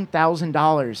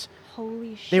 $15,000.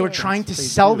 Holy shit. They were trying to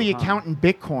sell the account in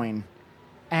Bitcoin,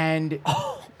 and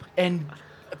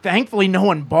thankfully no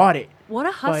one bought it. What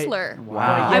a hustler.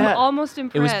 Wow. I'm almost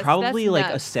impressed. It was probably That's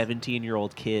like nuts. a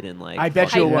 17-year-old kid in like... I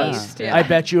bet you it was. Yeah. I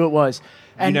bet you it was.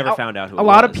 And you never found out who it was, a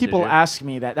lot of did people you? ask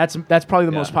me that. That's probably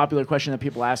the most popular question that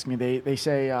people ask me. They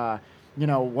say,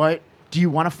 what do you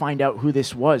want to find out who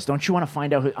this was? Don't you want to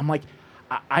find out who... I'm like,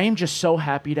 I am just so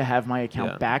happy to have my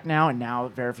account back now, and now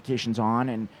verification's on,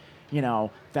 and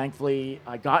Thankfully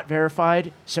I got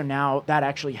verified, so now that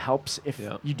actually helps if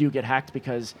Yeah. you do get hacked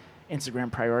because Instagram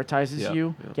prioritizes Yeah,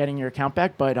 you yeah. getting your account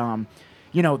back. But I'm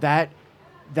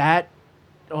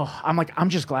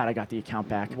just glad I got the account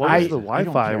back. What was the I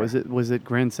don't Wi-Fi? care. Was it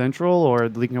Grand Central or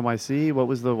Leak NYC? What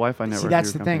was the Wi-Fi network? See, that's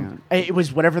you the were thing. camping at? It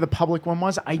was whatever the public one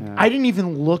was. I didn't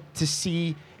even look to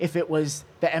see if it was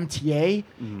the MTA.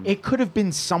 It could have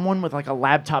been someone with like a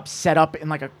laptop set up in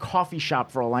like a coffee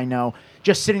shop for all I know,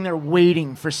 just sitting there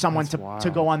waiting for someone That's to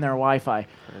wild. go on their Wi-Fi.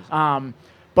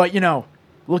 But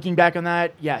looking back on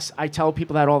that, yes, I tell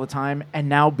people that all the time. And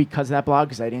now because of that blog,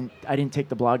 because I didn't take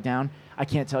the blog down, I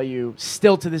can't tell you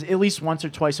still to this, at least once or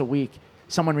twice a week,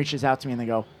 someone reaches out to me and they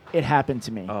go, "It happened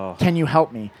to me. Oh. Can you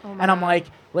help me?" Oh my And I'm God. like,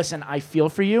 "Listen, I feel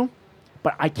for you,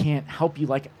 but I can't help you."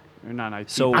 Like, You're not IT.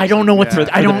 So I don't know what to-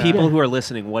 For I the don't- people yeah. who are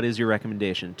listening, what is your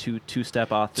recommendation?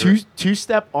 Two-step author.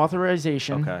 two-step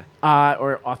authorization Okay.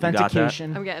 Or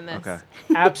authentication. I'm getting this. Okay.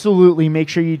 Absolutely, make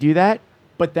sure you do that.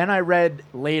 But then I read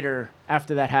later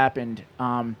after that happened,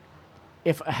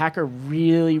 if a hacker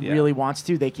really, Yeah. really wants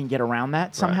to, they can get around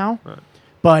that somehow. Right.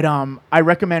 But I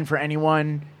recommend for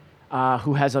anyone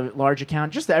who has a large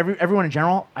account, just everyone in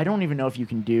general. I don't even know if you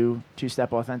can do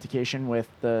two-step authentication with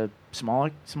the small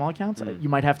accounts. You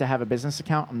might have to have a business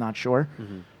account. I'm not sure,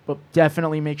 but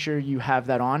definitely make sure you have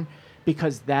that on,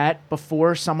 because that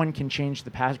before someone can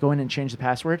go in and change the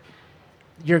password,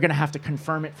 you're gonna have to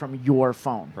confirm it from your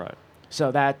phone. Right.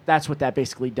 So that's what that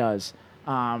basically does.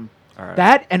 All right.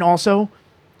 That, and also,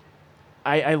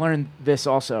 I learned this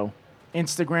also.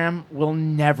 Instagram will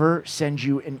never send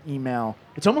you an email.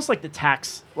 It's almost like the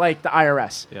tax, like the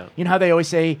IRS. Yeah. You know how they always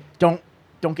say, don't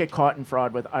get caught in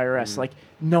fraud with IRS. Like,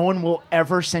 no one will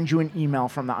ever send you an email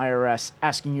from the IRS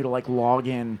asking you to like log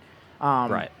in.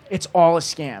 Right. It's all a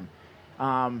scam.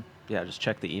 Yeah, just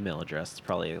check the email address. It's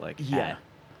probably like Yeah. at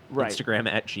Right. Instagram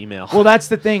at Gmail. Well, that's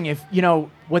the thing. If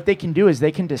what they can do is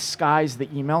they can disguise the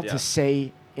email Yeah. to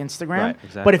say Instagram. Right, But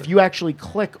exactly. if you actually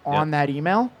click on Yep. that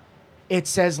email, it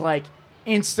says like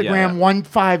Instagram Yeah.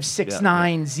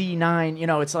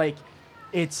 1569Z9. It's like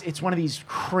it's one of these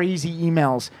crazy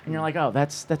emails, and you're like, oh,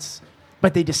 that's.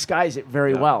 But they disguise it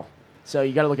very Yeah. well, so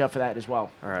you got to look out for that as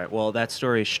well. All right. Well, that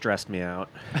story stressed me out.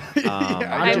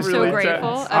 I'm just so really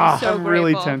grateful. tense. I'm so I'm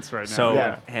really grateful. tense right now. So,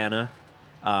 Yeah. Hannah,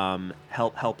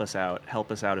 help us out.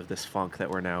 Help us out of this funk that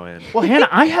we're now in. Well, Hannah,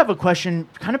 I have a question,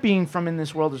 kind of being from in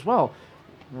this world as well.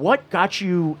 What got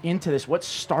you into this? What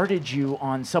started you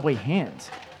on Subway Hands?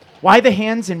 Why the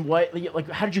hands, and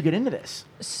how did you get into this?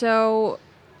 So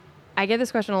I get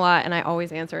this question a lot, and I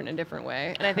always answer it in a different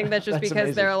way. And I think that's just That's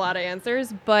because there are amazing. a lot of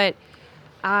answers. But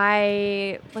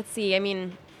let's see. I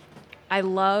mean,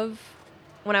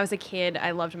 when I was a kid,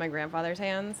 I loved my grandfather's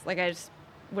hands. Like, I just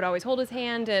would always hold his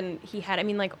hand, and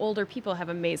older people have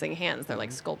amazing hands. They're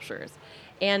like sculptures.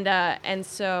 And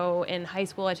so in high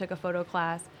school, I took a photo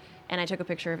class, and I took a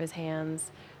picture of his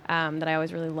hands that I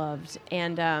always really loved.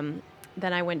 And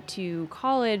then I went to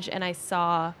college, and I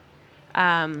saw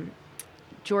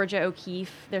Georgia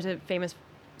O'Keeffe. There's a famous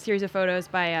series of photos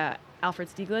by Alfred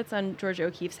Stieglitz on Georgia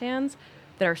O'Keeffe's hands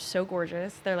that are so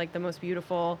gorgeous. They're like the most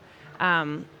beautiful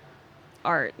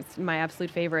art. It's my absolute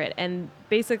favorite. And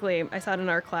basically, I saw it in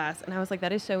our class, and I was like,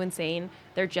 that is so insane.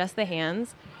 They're just the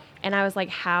hands. And I was like,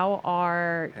 how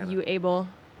are you able...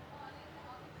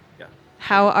 Yeah.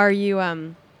 How are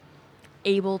you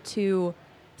able to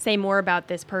say more about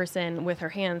this person with her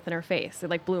hands than her face? It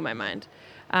like blew my mind.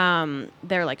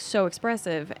 They're like so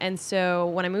expressive. And so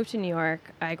when I moved to New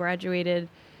York, I graduated.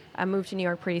 I moved to New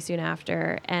York pretty soon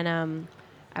after, and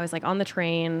I was like on the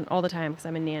train all the time because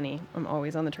I'm a nanny. I'm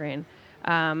always on the train.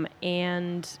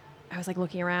 And I was like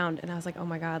looking around, and I was like, oh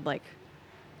my God, like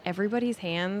everybody's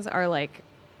hands are like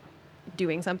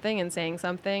doing something and saying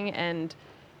something, and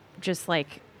just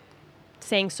like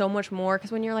saying so much more.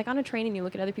 Because when you're like on a train and you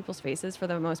look at other people's faces, for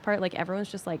the most part, like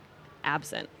everyone's just like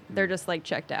absent. They're just like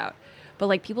checked out. But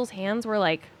like people's hands were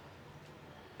like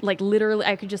literally,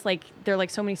 I could just like, there are like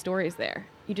so many stories there.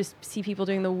 You just see people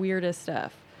doing the weirdest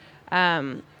stuff.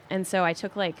 And so I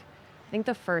took like, I think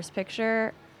the first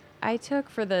picture I took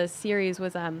for the series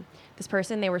was this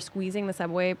person, they were squeezing the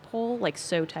subway pole like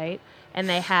so tight, and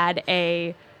they had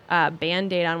a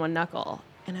Band-Aid on one knuckle.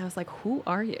 And I was like, who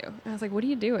are you? And I was like, what are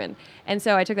you doing? And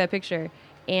so I took that picture,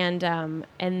 and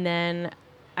then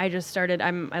I just started,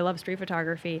 I love street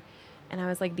photography, and I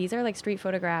was like, these are like street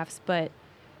photographs, but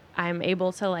I'm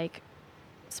able to like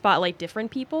spotlight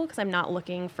different people because I'm not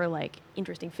looking for like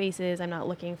interesting faces. I'm not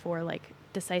looking for like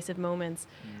decisive moments.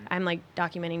 I'm like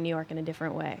documenting New York in a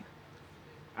different way,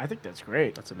 I think that's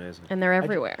great. That's amazing. and they're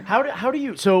everywhere. How do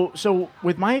you? So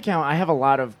with my account, I have a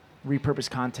lot of repurpose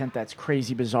content that's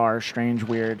crazy, bizarre, strange,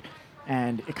 weird,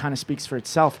 and it kind of speaks for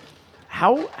itself.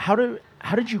 How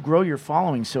did you grow your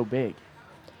following so big?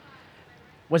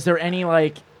 Was there any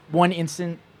like one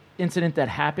incident that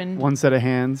happened? One set of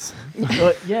hands.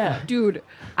 Yeah. Dude,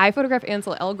 I photographed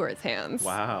Ansel Elgort's hands.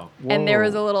 Wow. And there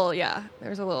was a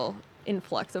little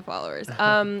influx of followers.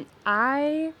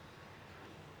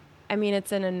 I mean,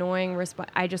 it's an annoying response.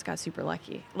 I just got super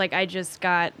lucky. Like, I just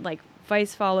got, like,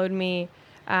 Vice followed me,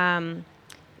 did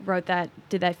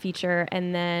that feature,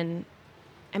 and then,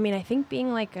 I mean, I think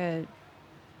being like a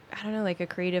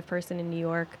creative person in New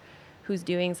York who's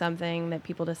doing something that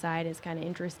people decide is kind of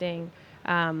interesting,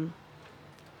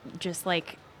 just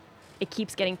like, it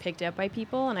keeps getting picked up by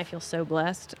people, and I feel so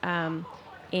blessed.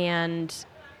 And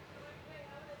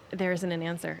there isn't an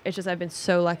answer. It's just I've been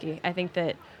so lucky. I think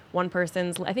that I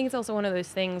think it's also one of those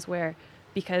things where,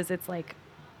 because it's like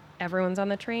everyone's on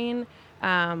the train,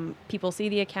 people see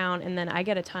the account, and then I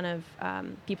get a ton of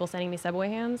people sending me Subway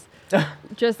hands.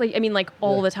 Just like, I mean, like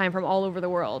all the time from all over the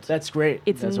world. That's great.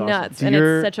 It's That's nuts. Awesome. And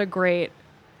it's such a great,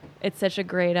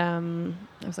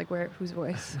 I was like, whose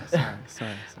voice?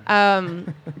 Sorry.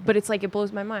 But it's like, it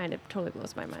blows my mind. It totally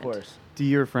blows my mind. Of course. Do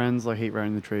your friends like hate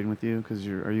riding the train with you? Because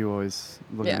are you always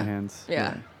looking at hands?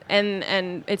 Yeah.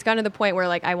 And it's gotten to the point where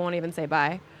like I won't even say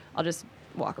bye. I'll just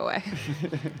walk away.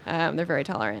 They're very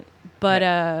tolerant. But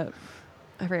I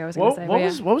forget what I was going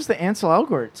to say. What was the Ansel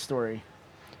Elgort story?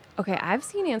 Okay, I've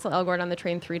seen Ansel Elgort on the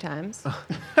train 3 times.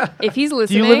 If he's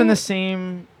listening, Do you live in the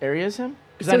same area as him?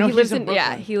 So he lives in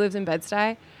he lives in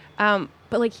Bed-Stuy.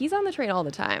 But like he's on the train all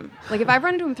the time. Like if I've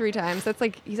run into him 3 times, that's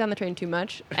like he's on the train too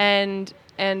much. And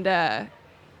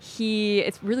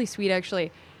it's really sweet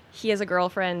actually. He has a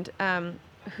girlfriend and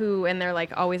they're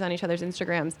like always on each other's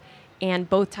Instagrams. And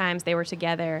both times they were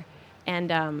together,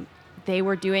 and they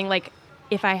were doing like,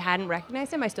 if I hadn't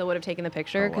recognized him, I still would have taken the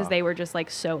picture because they were just like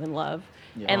so in love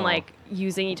and like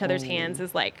using each other's hands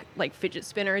as like fidget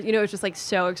spinners. You know, it's just like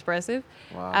so expressive.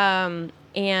 Wow.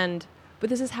 But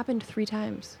this has happened 3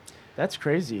 times. That's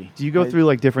crazy. Do you go through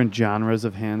like different genres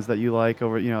of hands that you like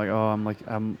over,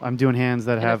 I'm doing hands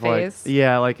that In have a like,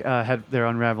 phase? they're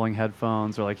unraveling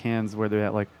headphones, or like hands where they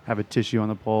have a tissue on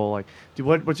the pole. Like,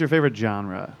 what's your favorite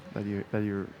genre that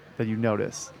you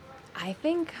notice? I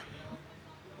think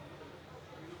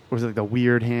Or is it like the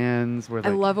weird hands? Where I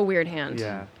like, love a weird hand.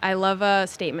 Yeah. I love a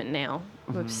statement nail.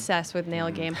 I'm obsessed with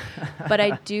nail game. But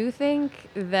I do think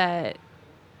that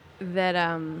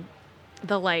the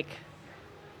like,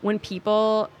 when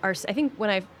people are, I think when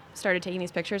I started taking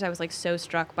these pictures, I was like so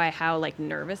struck by how like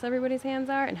nervous everybody's hands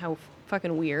are and how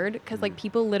fucking weird. Because like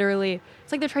people literally,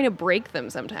 it's like they're trying to break them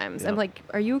sometimes. I'm like,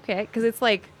 are you okay? Because it's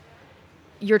like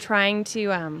you're trying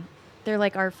to, they're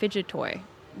like our fidget toy.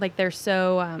 Like they're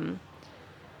so,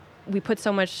 we put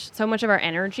so much of our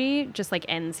energy just like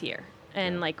ends here,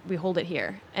 and like we hold it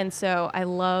here. And so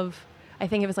I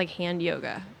think it was like hand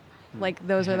yoga. Like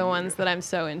those are the ones that I'm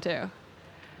so into.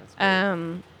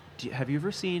 Have you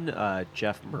ever seen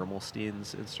Jeff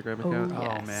Mermelstein's Instagram account?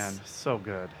 Yes. Oh man, so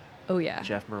good. Oh yeah.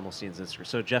 Jeff Mermelstein's Instagram.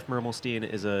 So Jeff Mermelstein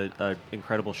is a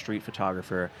incredible street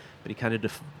photographer, but he kind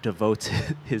of devotes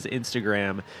his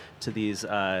Instagram to these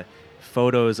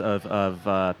photos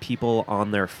of people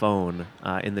on their phone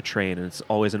in the train, and it's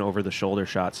always an over-the-shoulder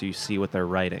shot, so you see what they're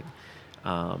writing.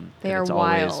 They are it's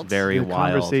wild. Always very The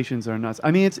wild. conversations are nuts.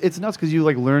 I mean, it's nuts because you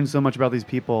like learn so much about these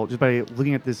people just by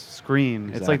looking at this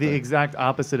screen. It's like the Exactly. exact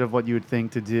opposite of what you would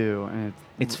think to do, and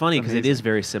It's funny because it amazing. is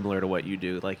very similar to what you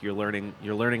do. Like you're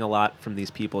learning a lot from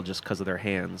these people just because of their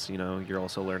hands. You know, you're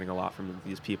also learning a lot from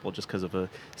these people just because of a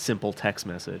simple text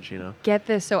message. You know. Get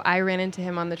this. So I ran into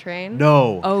him on the train.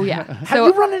 No. Oh yeah. Have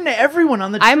you run into everyone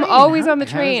on the train? I'm always on the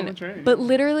Hands train. on the train. But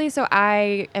literally, so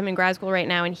I am in grad school right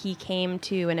now, and he came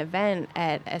to an event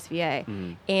at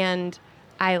SVA, and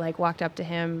I like walked up to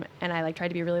him, and I like tried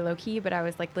to be really low key, but I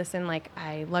was like, listen, like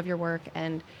I love your work,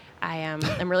 and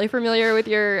I'm really familiar with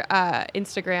your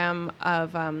Instagram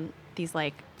of these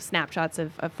like snapshots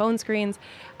of phone screens.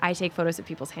 I take photos of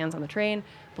people's hands on the train,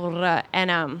 blah, blah, blah.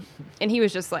 And he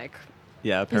was just like,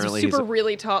 Yeah. he's Apparently super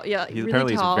really tall. Yeah, he's really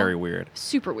apparently tall. he's very weird.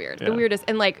 Super weird. Yeah. The weirdest.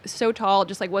 And like so tall,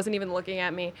 just like wasn't even looking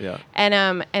at me. Yeah.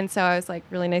 And so I was like,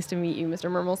 really nice to meet you, Mr.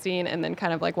 Mermelstein, and then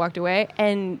kind of like walked away.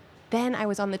 And then I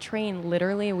was on the train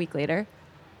literally a week later,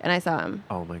 and I saw him.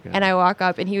 Oh my god. And I walk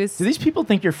up, and he was, Do these people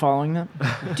think you're following them?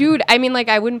 dude, I mean, like,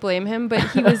 I wouldn't blame him, but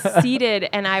he was seated,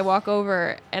 and I walk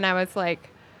over, and I was like,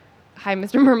 hi,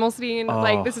 Mr. Mermelstein.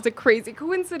 Like, this is a crazy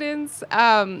coincidence.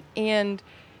 And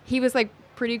he was like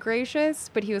pretty gracious,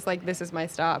 but he was like, this is my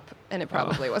stop. And it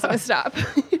probably wasn't a stop.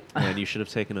 Man, you should have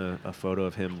taken a photo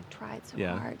of him. Tried so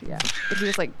Yeah. hard. Yeah. But he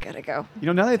was like, gotta go.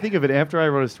 Now that I think of it, after I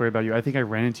wrote a story about you, I think I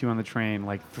ran into you on the train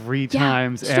like 3 Yeah,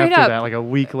 times straight after up. that, like a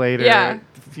week later, Yeah.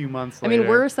 a few months I later. mean,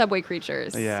 we're subway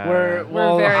creatures. Yeah. We're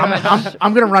very much-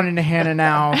 I'm gonna run into Hannah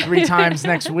now 3 times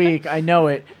next week. I know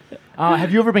it.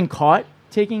 Have you ever been caught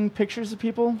taking pictures of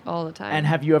people? All the time. And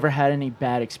have you ever had any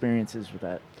bad experiences with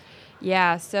that?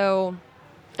 Yeah, so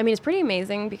I mean, it's pretty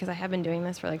amazing because I have been doing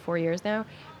this for like 4 years now.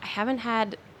 I haven't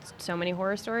had so many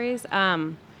horror stories.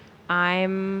 I've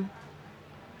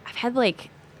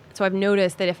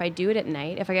noticed that if I do it at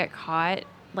night, if I get caught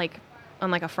like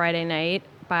on like a Friday night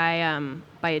by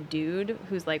a dude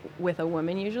who's like with a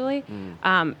woman usually,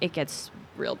 it gets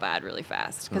real bad really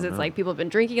fast because it's like people have been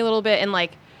drinking a little bit, and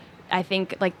like I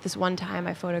think like this one time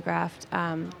I photographed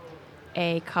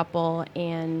a couple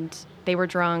and they were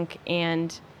drunk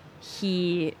and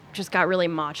he just got really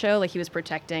macho, like he was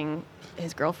protecting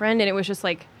his girlfriend, and it was just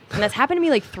like, and that's happened to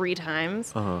me like 3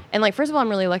 times. And like, first of all, I'm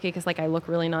really lucky because like I look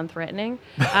really non-threatening,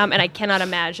 and I cannot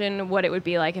imagine what it would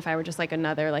be like if I were just like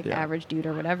another like average dude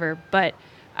or whatever. But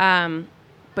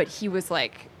he was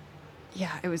like,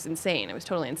 yeah, it was insane. It was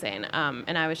totally insane.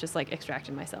 And I was just like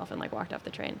extracted myself and like walked off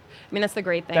the train. I mean, that's the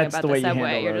great thing That's about the way you subway.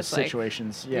 handle You're those just like,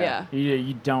 situations. yeah.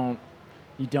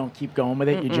 You don't keep going with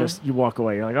it. You walk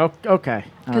away. You're like, oh, okay.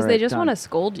 because they just want to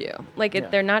scold you. Like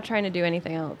they're not trying to do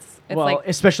anything else. It's Well, like,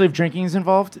 especially if drinking is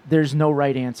involved, there's no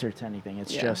right answer to anything.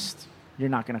 It's Yeah. just you're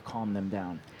not going to calm them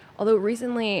down. although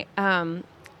recently,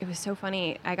 it was so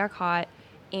funny. I got caught,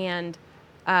 and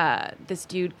this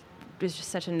dude was just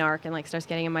such a narc and like starts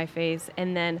getting in my face,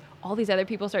 and then all these other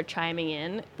people start chiming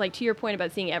in, like to your point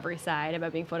about seeing every side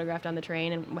about being photographed on the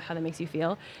train and how that makes you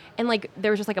feel, and like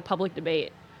there was just like a public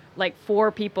debate, like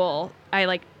 4 people. I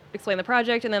like explain the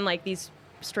project, and then like these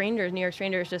strangers, New York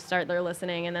strangers, just start there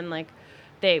listening, and then like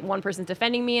one person's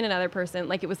defending me and another person,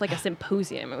 like it was like a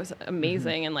symposium. It was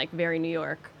amazing and like very New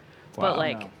York, but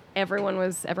like everyone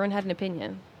had an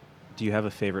opinion. Do you have a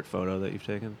favorite photo that you've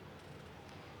taken?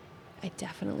 I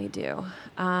definitely do.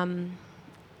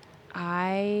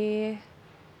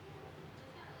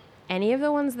 Any of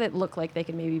the ones that look like they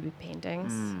could maybe be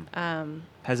paintings.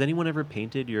 Has anyone ever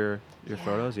painted your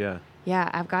photos? Yeah. Yeah,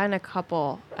 I've gotten a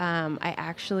couple. I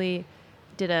actually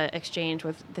did an exchange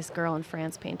with this girl in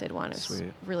France, painted one. It was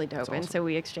Sweet. really dope. That's And awesome. so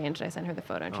we exchanged. I sent her the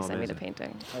photo, and she sent me the amazing.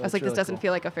 painting. I was that's like, really this doesn't cool.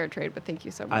 feel like a fair trade, but thank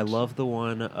you so much. I love the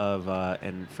one of,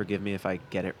 and forgive me if I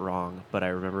get it wrong, but I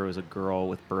remember it was a girl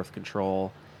with birth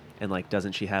control, and like,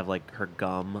 doesn't she have like her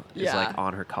gum is Yeah. like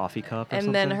on her coffee cup or And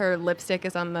something? then her lipstick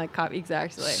is on the cup.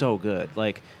 Exactly. So good.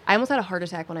 Like, I almost had a heart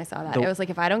attack when I saw that. The- I was like,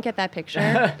 if I don't get that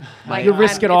picture, like, You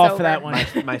risk it all it's for that over.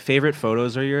 one. my favorite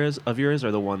photos of yours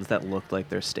are the ones that look like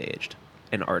they're staged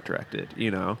and art directed, you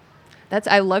know?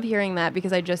 I love hearing that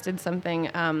because I just did something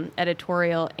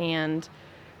editorial, and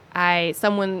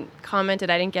someone commented.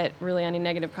 I didn't get really any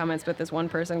negative comments, but this one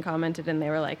person commented, and they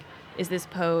were like, "Is this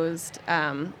posed?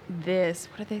 This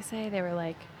what did they say? They were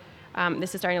like,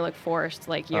 this is starting to look forced.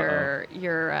 Like you're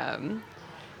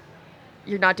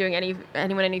not doing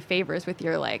anyone any favors with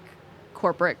your like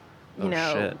corporate,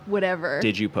 shit. whatever."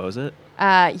 Did you pose it?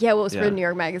 Yeah, well, it was Yeah. for New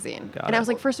York Magazine, Got and it. I was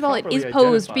like, first of all, it Properly is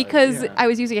posed identified, because yeah. I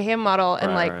was using a hand model,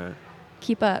 and like Right.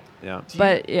 keep up. Yeah.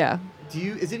 But yeah.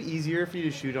 Is it easier for you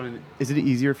to shoot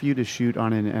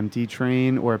on an empty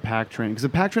train or a packed train? Because a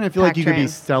packed train, I feel like Packed you could train. be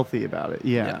stealthy about it.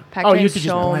 Yeah. Packed Oh, you train's could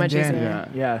just so blend much in. easier.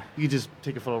 Yeah. You could just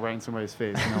take a photo right in somebody's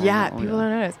face. Yeah, people don't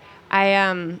notice.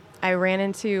 I ran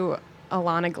into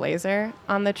Alana Glazer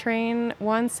on the train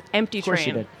once, empty course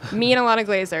you train. Me and Alana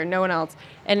Glazer, no one else,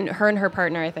 and her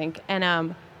partner, I think.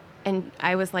 And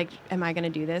I was like, "Am I gonna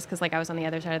do this?" Because like I was on the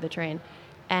other side of the train,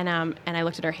 and I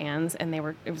looked at her hands, and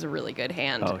it was a really good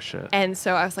hand. Oh, shit. And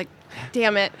so I was like,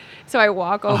 "Damn it!" So I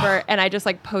walk over and I just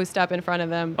like post up in front of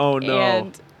them. Oh, no.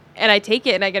 And I take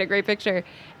it and I get a great picture,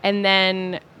 and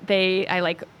then I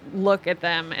like look at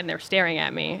them and they're staring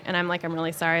at me, and I'm like, I'm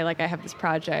really sorry, like I have this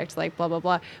project, like blah blah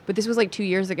blah. But this was like 2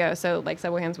 years ago, so like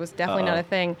Subway Hands was definitely not a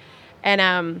thing, and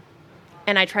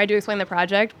I tried to explain the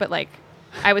project, but like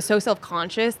I was so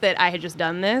self-conscious that I had just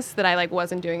done this that I like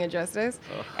wasn't doing it justice,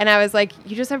 and I was like,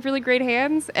 you just have really great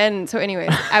hands, and so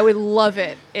anyways, I would love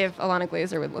it if Alana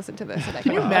Glazer would listen to this. And I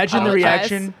Can you imagine the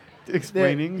apologize. reaction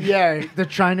explaining. They're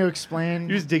trying to explain.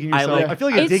 You're just digging I yourself. like- I feel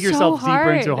like you It's dig yourself so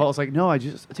deeper into a hard. hole. It's like, no, I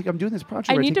think I'm doing this project.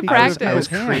 I where need to take pictures of practice.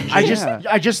 people's hands.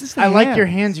 I like your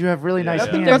hands. hands. You have really nice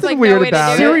Yeah. hands. There's Nothing like weird no way to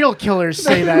about do it. it. Serial killers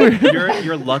say that.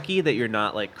 You're lucky that you're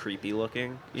not like creepy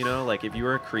looking. You know, like if you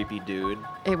were a creepy dude,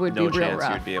 It would no be real chance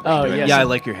rough. you'd be able Oh, to do it. yes. Yeah, I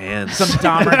like your hands. Some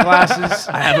Dahmer glasses.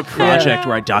 I have a project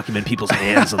where I document people's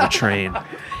hands on the train.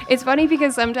 It's funny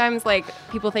because sometimes like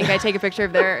people think I take a picture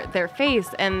of their face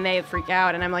and they freak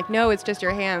out, and I'm like, no, it's just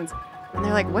your hands, and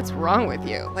they're like, what's wrong with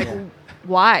you? Like,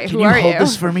 why? Can Who you are hold you?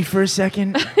 this for me for a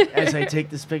second as I take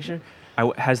this picture?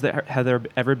 Have there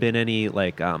ever been any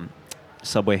like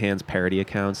Subway Hands parody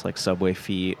accounts like Subway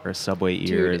Feet or Subway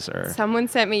Ears Dude, or someone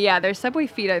sent me, there's Subway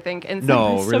Feet, I think, and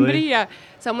No, really? somebody,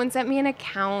 someone sent me an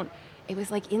account. It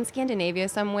was like in Scandinavia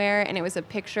somewhere, and it was a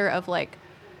picture of like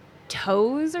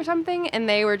toes or something, and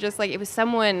they were just like, it was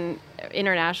someone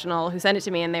international who sent it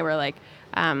to me, and they were like,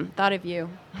 thought of you.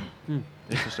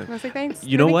 interesting. I was like, thanks.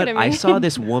 You know for what? thinking of I me. saw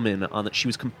this woman on the. She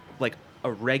was like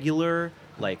a regular,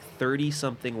 like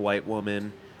 30-something white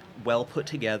woman, well put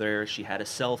together. She had a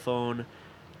cell phone.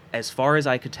 As far as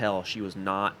I could tell, she was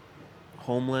not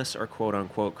homeless or quote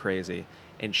unquote crazy,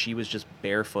 and she was just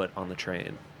barefoot on the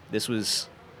train. This was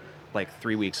like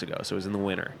 3 weeks ago, so it was in the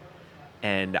winter,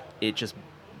 and it just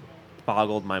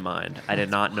boggled my mind. I did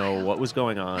not know what was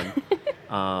going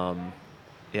on.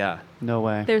 Yeah. No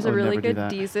way. There's I a would really never do good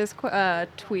that. Deezus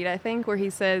tweet, I think, where he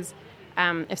says,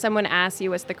 if someone asks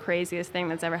you what's the craziest thing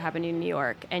that's ever happened in New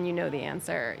York and you know the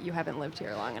answer, you haven't lived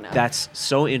here long enough. That's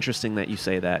so interesting that you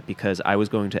say that, because I was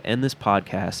going to end this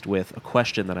podcast with a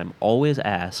question that I'm always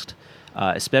asked,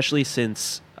 especially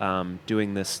since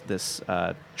doing this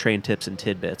train tips and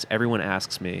tidbits. Everyone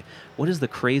asks me, what is the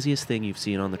craziest thing you've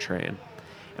seen on the train?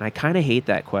 And I kind of hate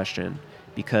that question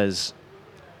because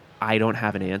I don't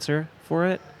have an answer for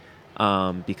it,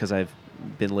 because I've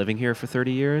been living here for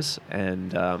 30 years,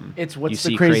 and It's you what's see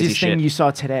the crazy craziest thing shit. you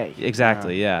saw today?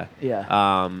 Exactly, yeah.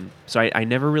 Yeah. So I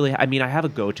never really, I mean, I have a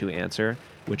go-to answer,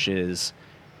 which is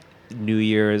New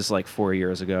Year's, like 4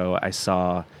 years ago, I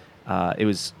saw, it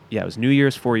was New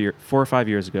Year's 4 or 5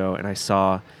 years ago, and I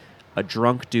saw a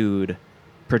drunk dude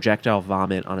projectile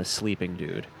vomit on a sleeping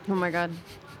dude. Oh my God.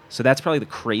 So that's probably the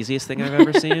craziest thing I've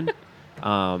ever seen.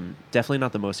 Definitely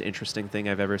not the most interesting thing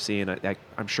I've ever seen.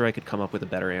 I'm sure I could come up with a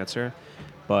better answer,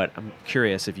 but I'm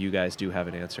curious if you guys do have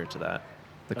an answer to that.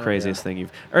 The craziest thing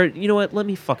you've... Or, you know what? Let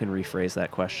me fucking rephrase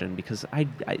that question, because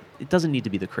it doesn't need to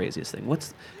be the craziest thing.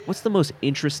 What's the most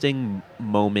interesting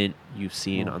moment you've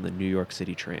seen on the New York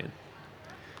City train?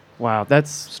 Wow, that's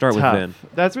Start with tough. Vin.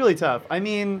 That's really tough. I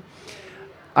mean,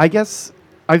 I guess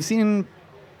I've seen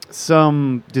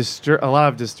a lot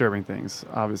of disturbing things,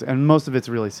 obviously, and most of it's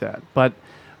really sad. But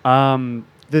what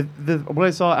I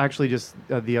saw actually just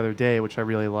the other day, which I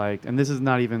really liked, and this is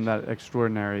not even that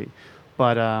extraordinary,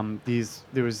 but I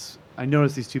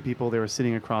noticed these two people. They were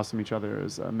sitting across from each other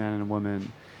as a man and a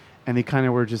woman, and they kind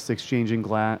of were just exchanging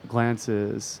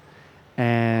glances,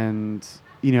 and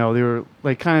they were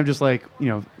like kind of just like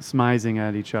smizing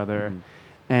at each other,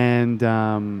 and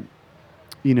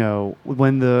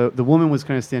when the woman was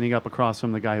kind of standing up across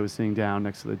from the guy who was sitting down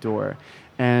next to the door,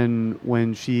 and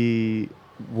when she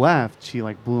left, she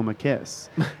like blew him a kiss,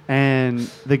 and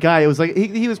the guy, it was like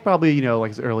he was probably like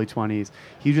his early 20s.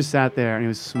 He just sat there and he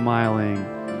was smiling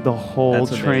the whole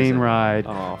That's train amazing. ride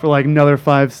Aw. for like another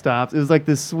 5 stops. It was like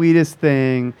the sweetest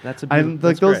thing. That's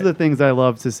Those great. are the things I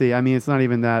love to see. I mean, it's not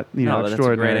even that No, that's a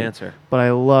extraordinary. great answer.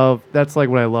 But that's like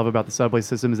what I love about the subway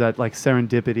system, is that like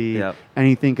serendipity. Yep.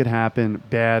 Anything could happen,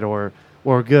 bad or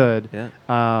good. Yeah.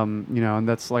 And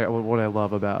that's like what I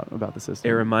love about the system.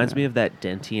 It reminds me of that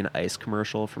Dentine Ice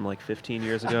commercial from like 15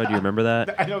 years ago. Do you remember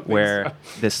that? I don't think Where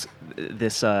this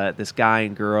guy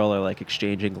and girl are like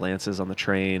exchanging glances on the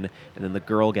train, and then the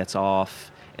girl gets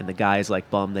off, and the guy's like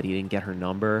bummed that he didn't get her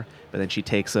number, but then she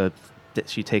takes some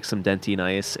Dentine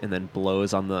Ice and then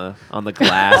blows on the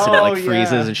glass, and it like Oh,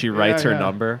 freezes, yeah. and she writes her Yeah.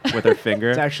 number with her finger.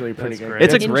 It's actually pretty That's good. great.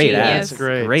 It's a That's great ad. ingenious. That's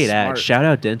great. Great ad. Smart. Shout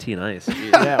out Dentine Ice.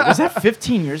 Yeah. Was that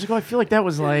 15 years ago? I feel like that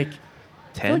was like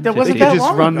 10, like that They wasn't could that just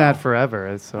long run ago. that forever.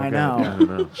 It's so I good. know. I don't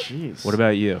know. Jeez. What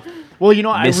about you, Well,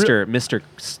 Mr.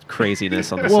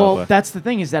 Craziness on the Well, subway? that's the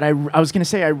thing, is that I was going to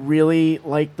say I really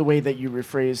like the way that you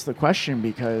rephrased the question,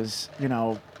 because,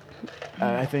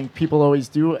 I think people always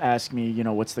do ask me,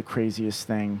 what's the craziest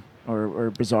thing or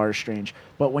bizarre or strange.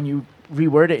 But when you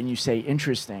reword it and you say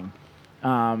interesting,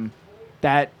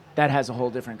 that has a whole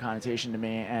different connotation to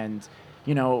me. And,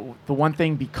 the one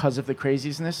thing, because of the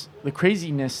craziness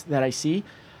that I see,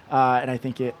 and I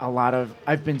think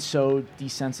I've been so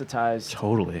desensitized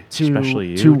Totally. to Especially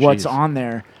you. to what's Jeez. on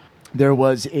there. There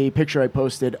was a picture I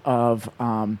posted of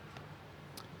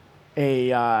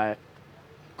a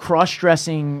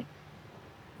cross-dressing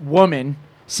woman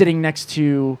sitting next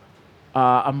to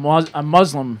a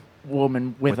Muslim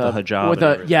woman with the a hijab with and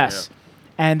a everything, yes,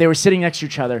 and they were sitting next to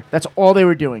each other. That's all they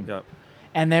were doing. Yep.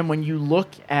 And then when you look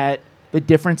at the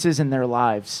differences in their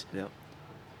lives, Yep.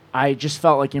 I just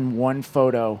felt like in one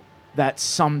photo that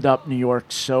summed up New York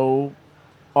so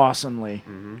awesomely.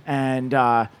 Mm-hmm. And,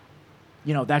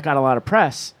 that got a lot of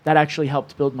press. That actually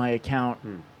helped build my account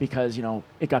because,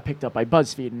 it got picked up by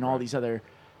BuzzFeed and all these other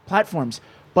platforms.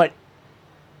 But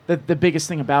the biggest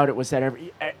thing about it was that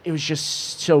it was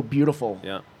just so beautiful.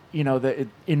 Yeah.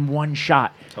 In one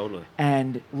shot. Totally.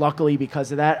 And luckily,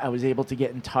 because of that, I was able to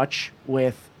get in touch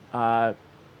with the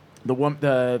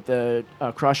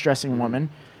cross-dressing woman,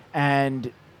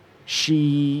 and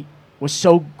she was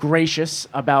so gracious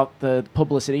about the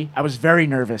publicity. I was very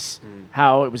nervous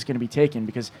how it was going to be taken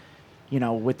because,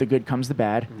 with the good comes the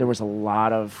bad. There was a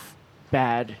lot of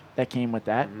bad that came with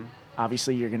that.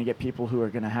 Obviously, you're going to get people who are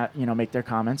going to make their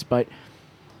comments, but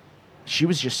she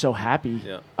was just so happy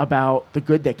about the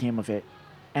good that came of it.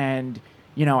 And,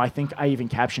 I think I even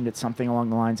captioned it something along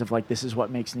the lines of like, this is what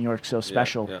makes New York so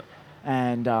special. Yeah.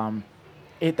 And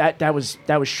that was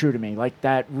true to me. Like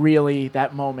that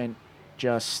moment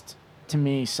just to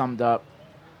me summed up,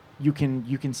 you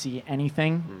can see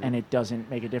anything and it doesn't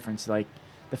make a difference. Like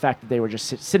the fact that they were just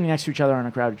sitting next to each other on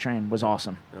a crowded train was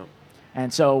awesome. Yep.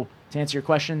 And so to answer your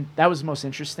question, that was the most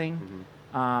interesting,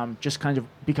 just kind of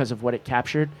because of what it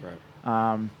captured. Right.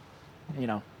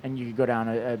 And you could go down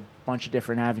a bunch of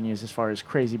different avenues as far as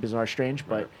crazy, bizarre, strange,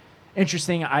 but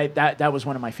interesting. That was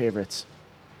one of my favorites.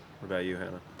 What about you,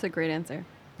 Hannah? It's a great answer.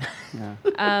 Yeah.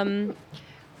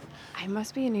 I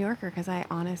must be a New Yorker because I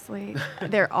honestly,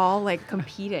 they're all like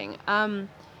competing.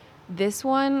 This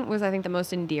one was, I think, the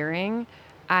most endearing.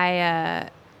 I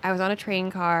was on a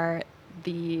train car.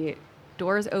 The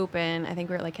doors open. I think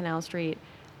we're at like Canal Street.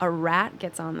 A rat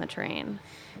gets on the train,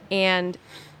 and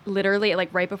literally,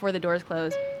 like right before the doors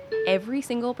close, every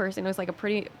single person, it was like a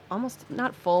pretty, almost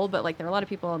not full, but like there were a lot of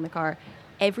people in the car.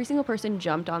 Every single person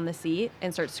jumped on the seat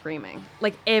and started screaming.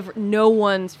 Like no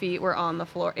one's feet were on the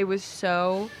floor. It was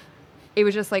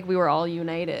just like we were all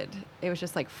united. It was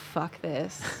just like, fuck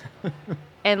this.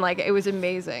 And like, it was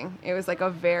amazing. It was like a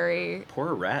very...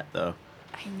 Poor rat, though.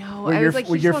 I know. Were I was like,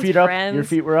 were he your just feet wants up? friends. Your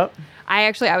feet were up?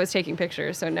 I was taking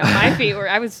pictures, so no, my feet were,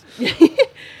 I was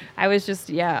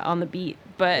just, on the beat.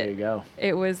 But There you go.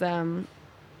 it was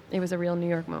a real New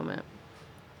York moment.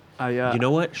 You know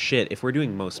what? Shit, if we're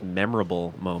doing most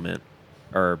memorable moment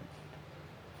or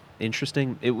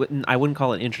interesting, I wouldn't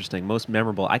call it interesting. Most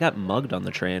memorable. I got mugged on the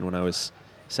train when I was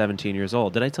 17 years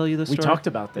old. Did I tell you this We story? talked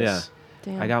about this. Yeah.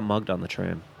 Damn. I got mugged on the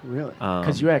train. Really?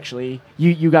 Because you actually,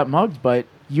 you got mugged, but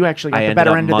you actually got I the ended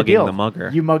better up end of the mugging deal. the mugger.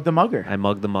 You mugged the mugger. I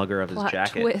mugged the mugger of his Plot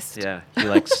jacket. twist. Yeah. He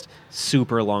like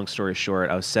super long story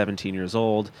short, I was 17 years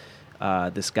old.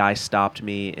 This guy stopped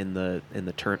me in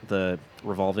the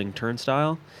revolving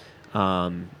turnstile.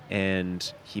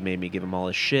 And he made me give him all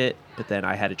his shit, but then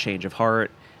I had a change of heart,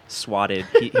 swatted.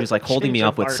 He was like holding me Change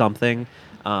up of with heart. something.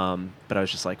 But I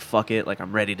was just like, fuck it. Like,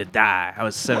 I'm ready to die. I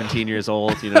was 17 years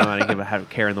old, I didn't have a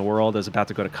care in the world. I was about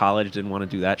to go to college, didn't want to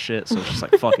do that shit. So I was just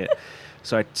like, fuck it.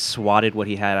 So I swatted what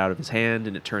he had out of his hand,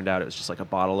 and it turned out it was just like a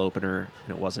bottle opener,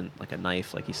 and it wasn't like a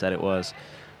knife like he said it was.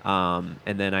 And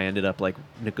then I ended up like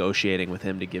negotiating with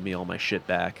him to give me all my shit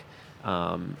back.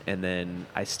 And then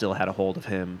I still had a hold of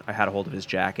him. I had a hold of his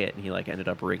jacket, and he like ended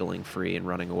up wriggling free and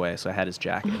running away. So I had his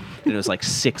jacket, and it was like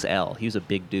 6L. He was a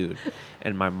big dude,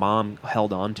 and my mom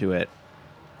held on to it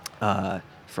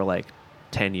for like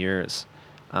 10 years,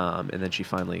 and then she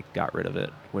finally got rid of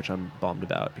it, which I'm bummed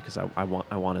about because I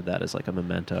wanted that as like a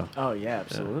memento. Oh, yeah,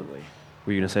 absolutely.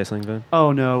 Were you gonna say something, Vin?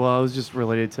 Oh, no. Well, it was just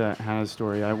related to Hannah's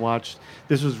story.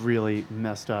 This was really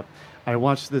messed up. I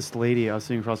watched this lady, I was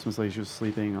sitting across from this lady, she was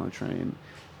sleeping on the train,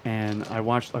 and I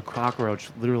watched a cockroach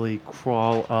literally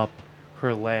crawl up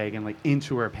her leg and like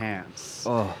into her pants.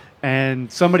 Oh.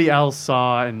 And somebody else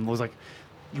saw and was like,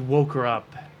 you woke her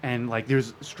up, and like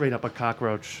there's straight up a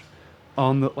cockroach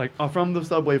on the from the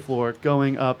subway floor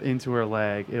going up into her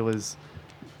leg. It was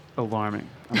alarming.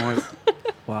 I'm always,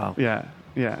 Wow. yeah.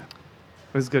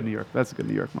 It was good New York. That's a good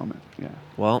New York moment. Yeah.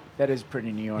 Well, That is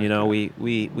pretty New York.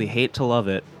 we hate to love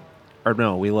it, or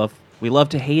no, we love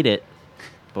to hate it,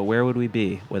 but where would we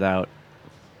be without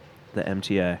the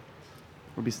MTA?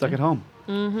 We'll be stuck at home.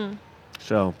 Mm-hmm.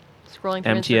 So, Scrolling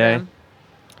through MTA, Instagram.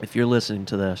 if you're listening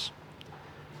to this,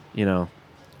 you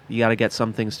got to get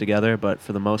some things together, but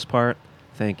for the most part,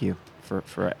 thank you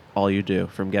for all you do,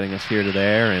 from getting us here to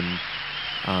there and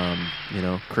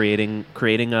Creating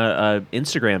a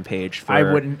Instagram page for.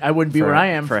 I wouldn't be where I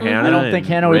am. for Hannah. I don't think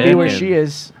and Hannah would be Rick where and she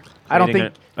is. I don't creating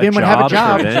think a Vin would have a for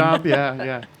job. Vin. Job,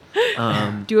 yeah.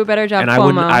 Do a better job, And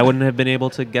Cuomo. I wouldn't have been able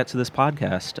to get to this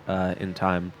podcast in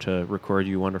time to record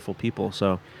you wonderful people.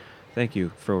 So thank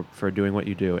you for doing what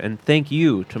you do. And thank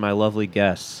you to my lovely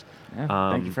guests.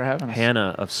 Yeah, thank you for having us.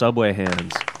 Hannah of Subway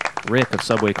Hands, Rick of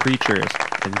Subway Creatures,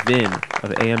 and Vin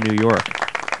of AM New York.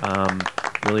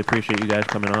 Really appreciate you guys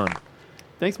coming on.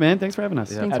 Thanks, man. Thanks for having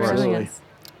us. Yeah. Thanks for having Absolutely. us.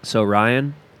 So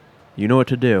Ryan, you know what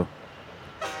to do.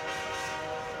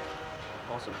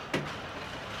 Awesome.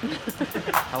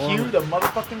 Cue the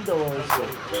motherfucking doors.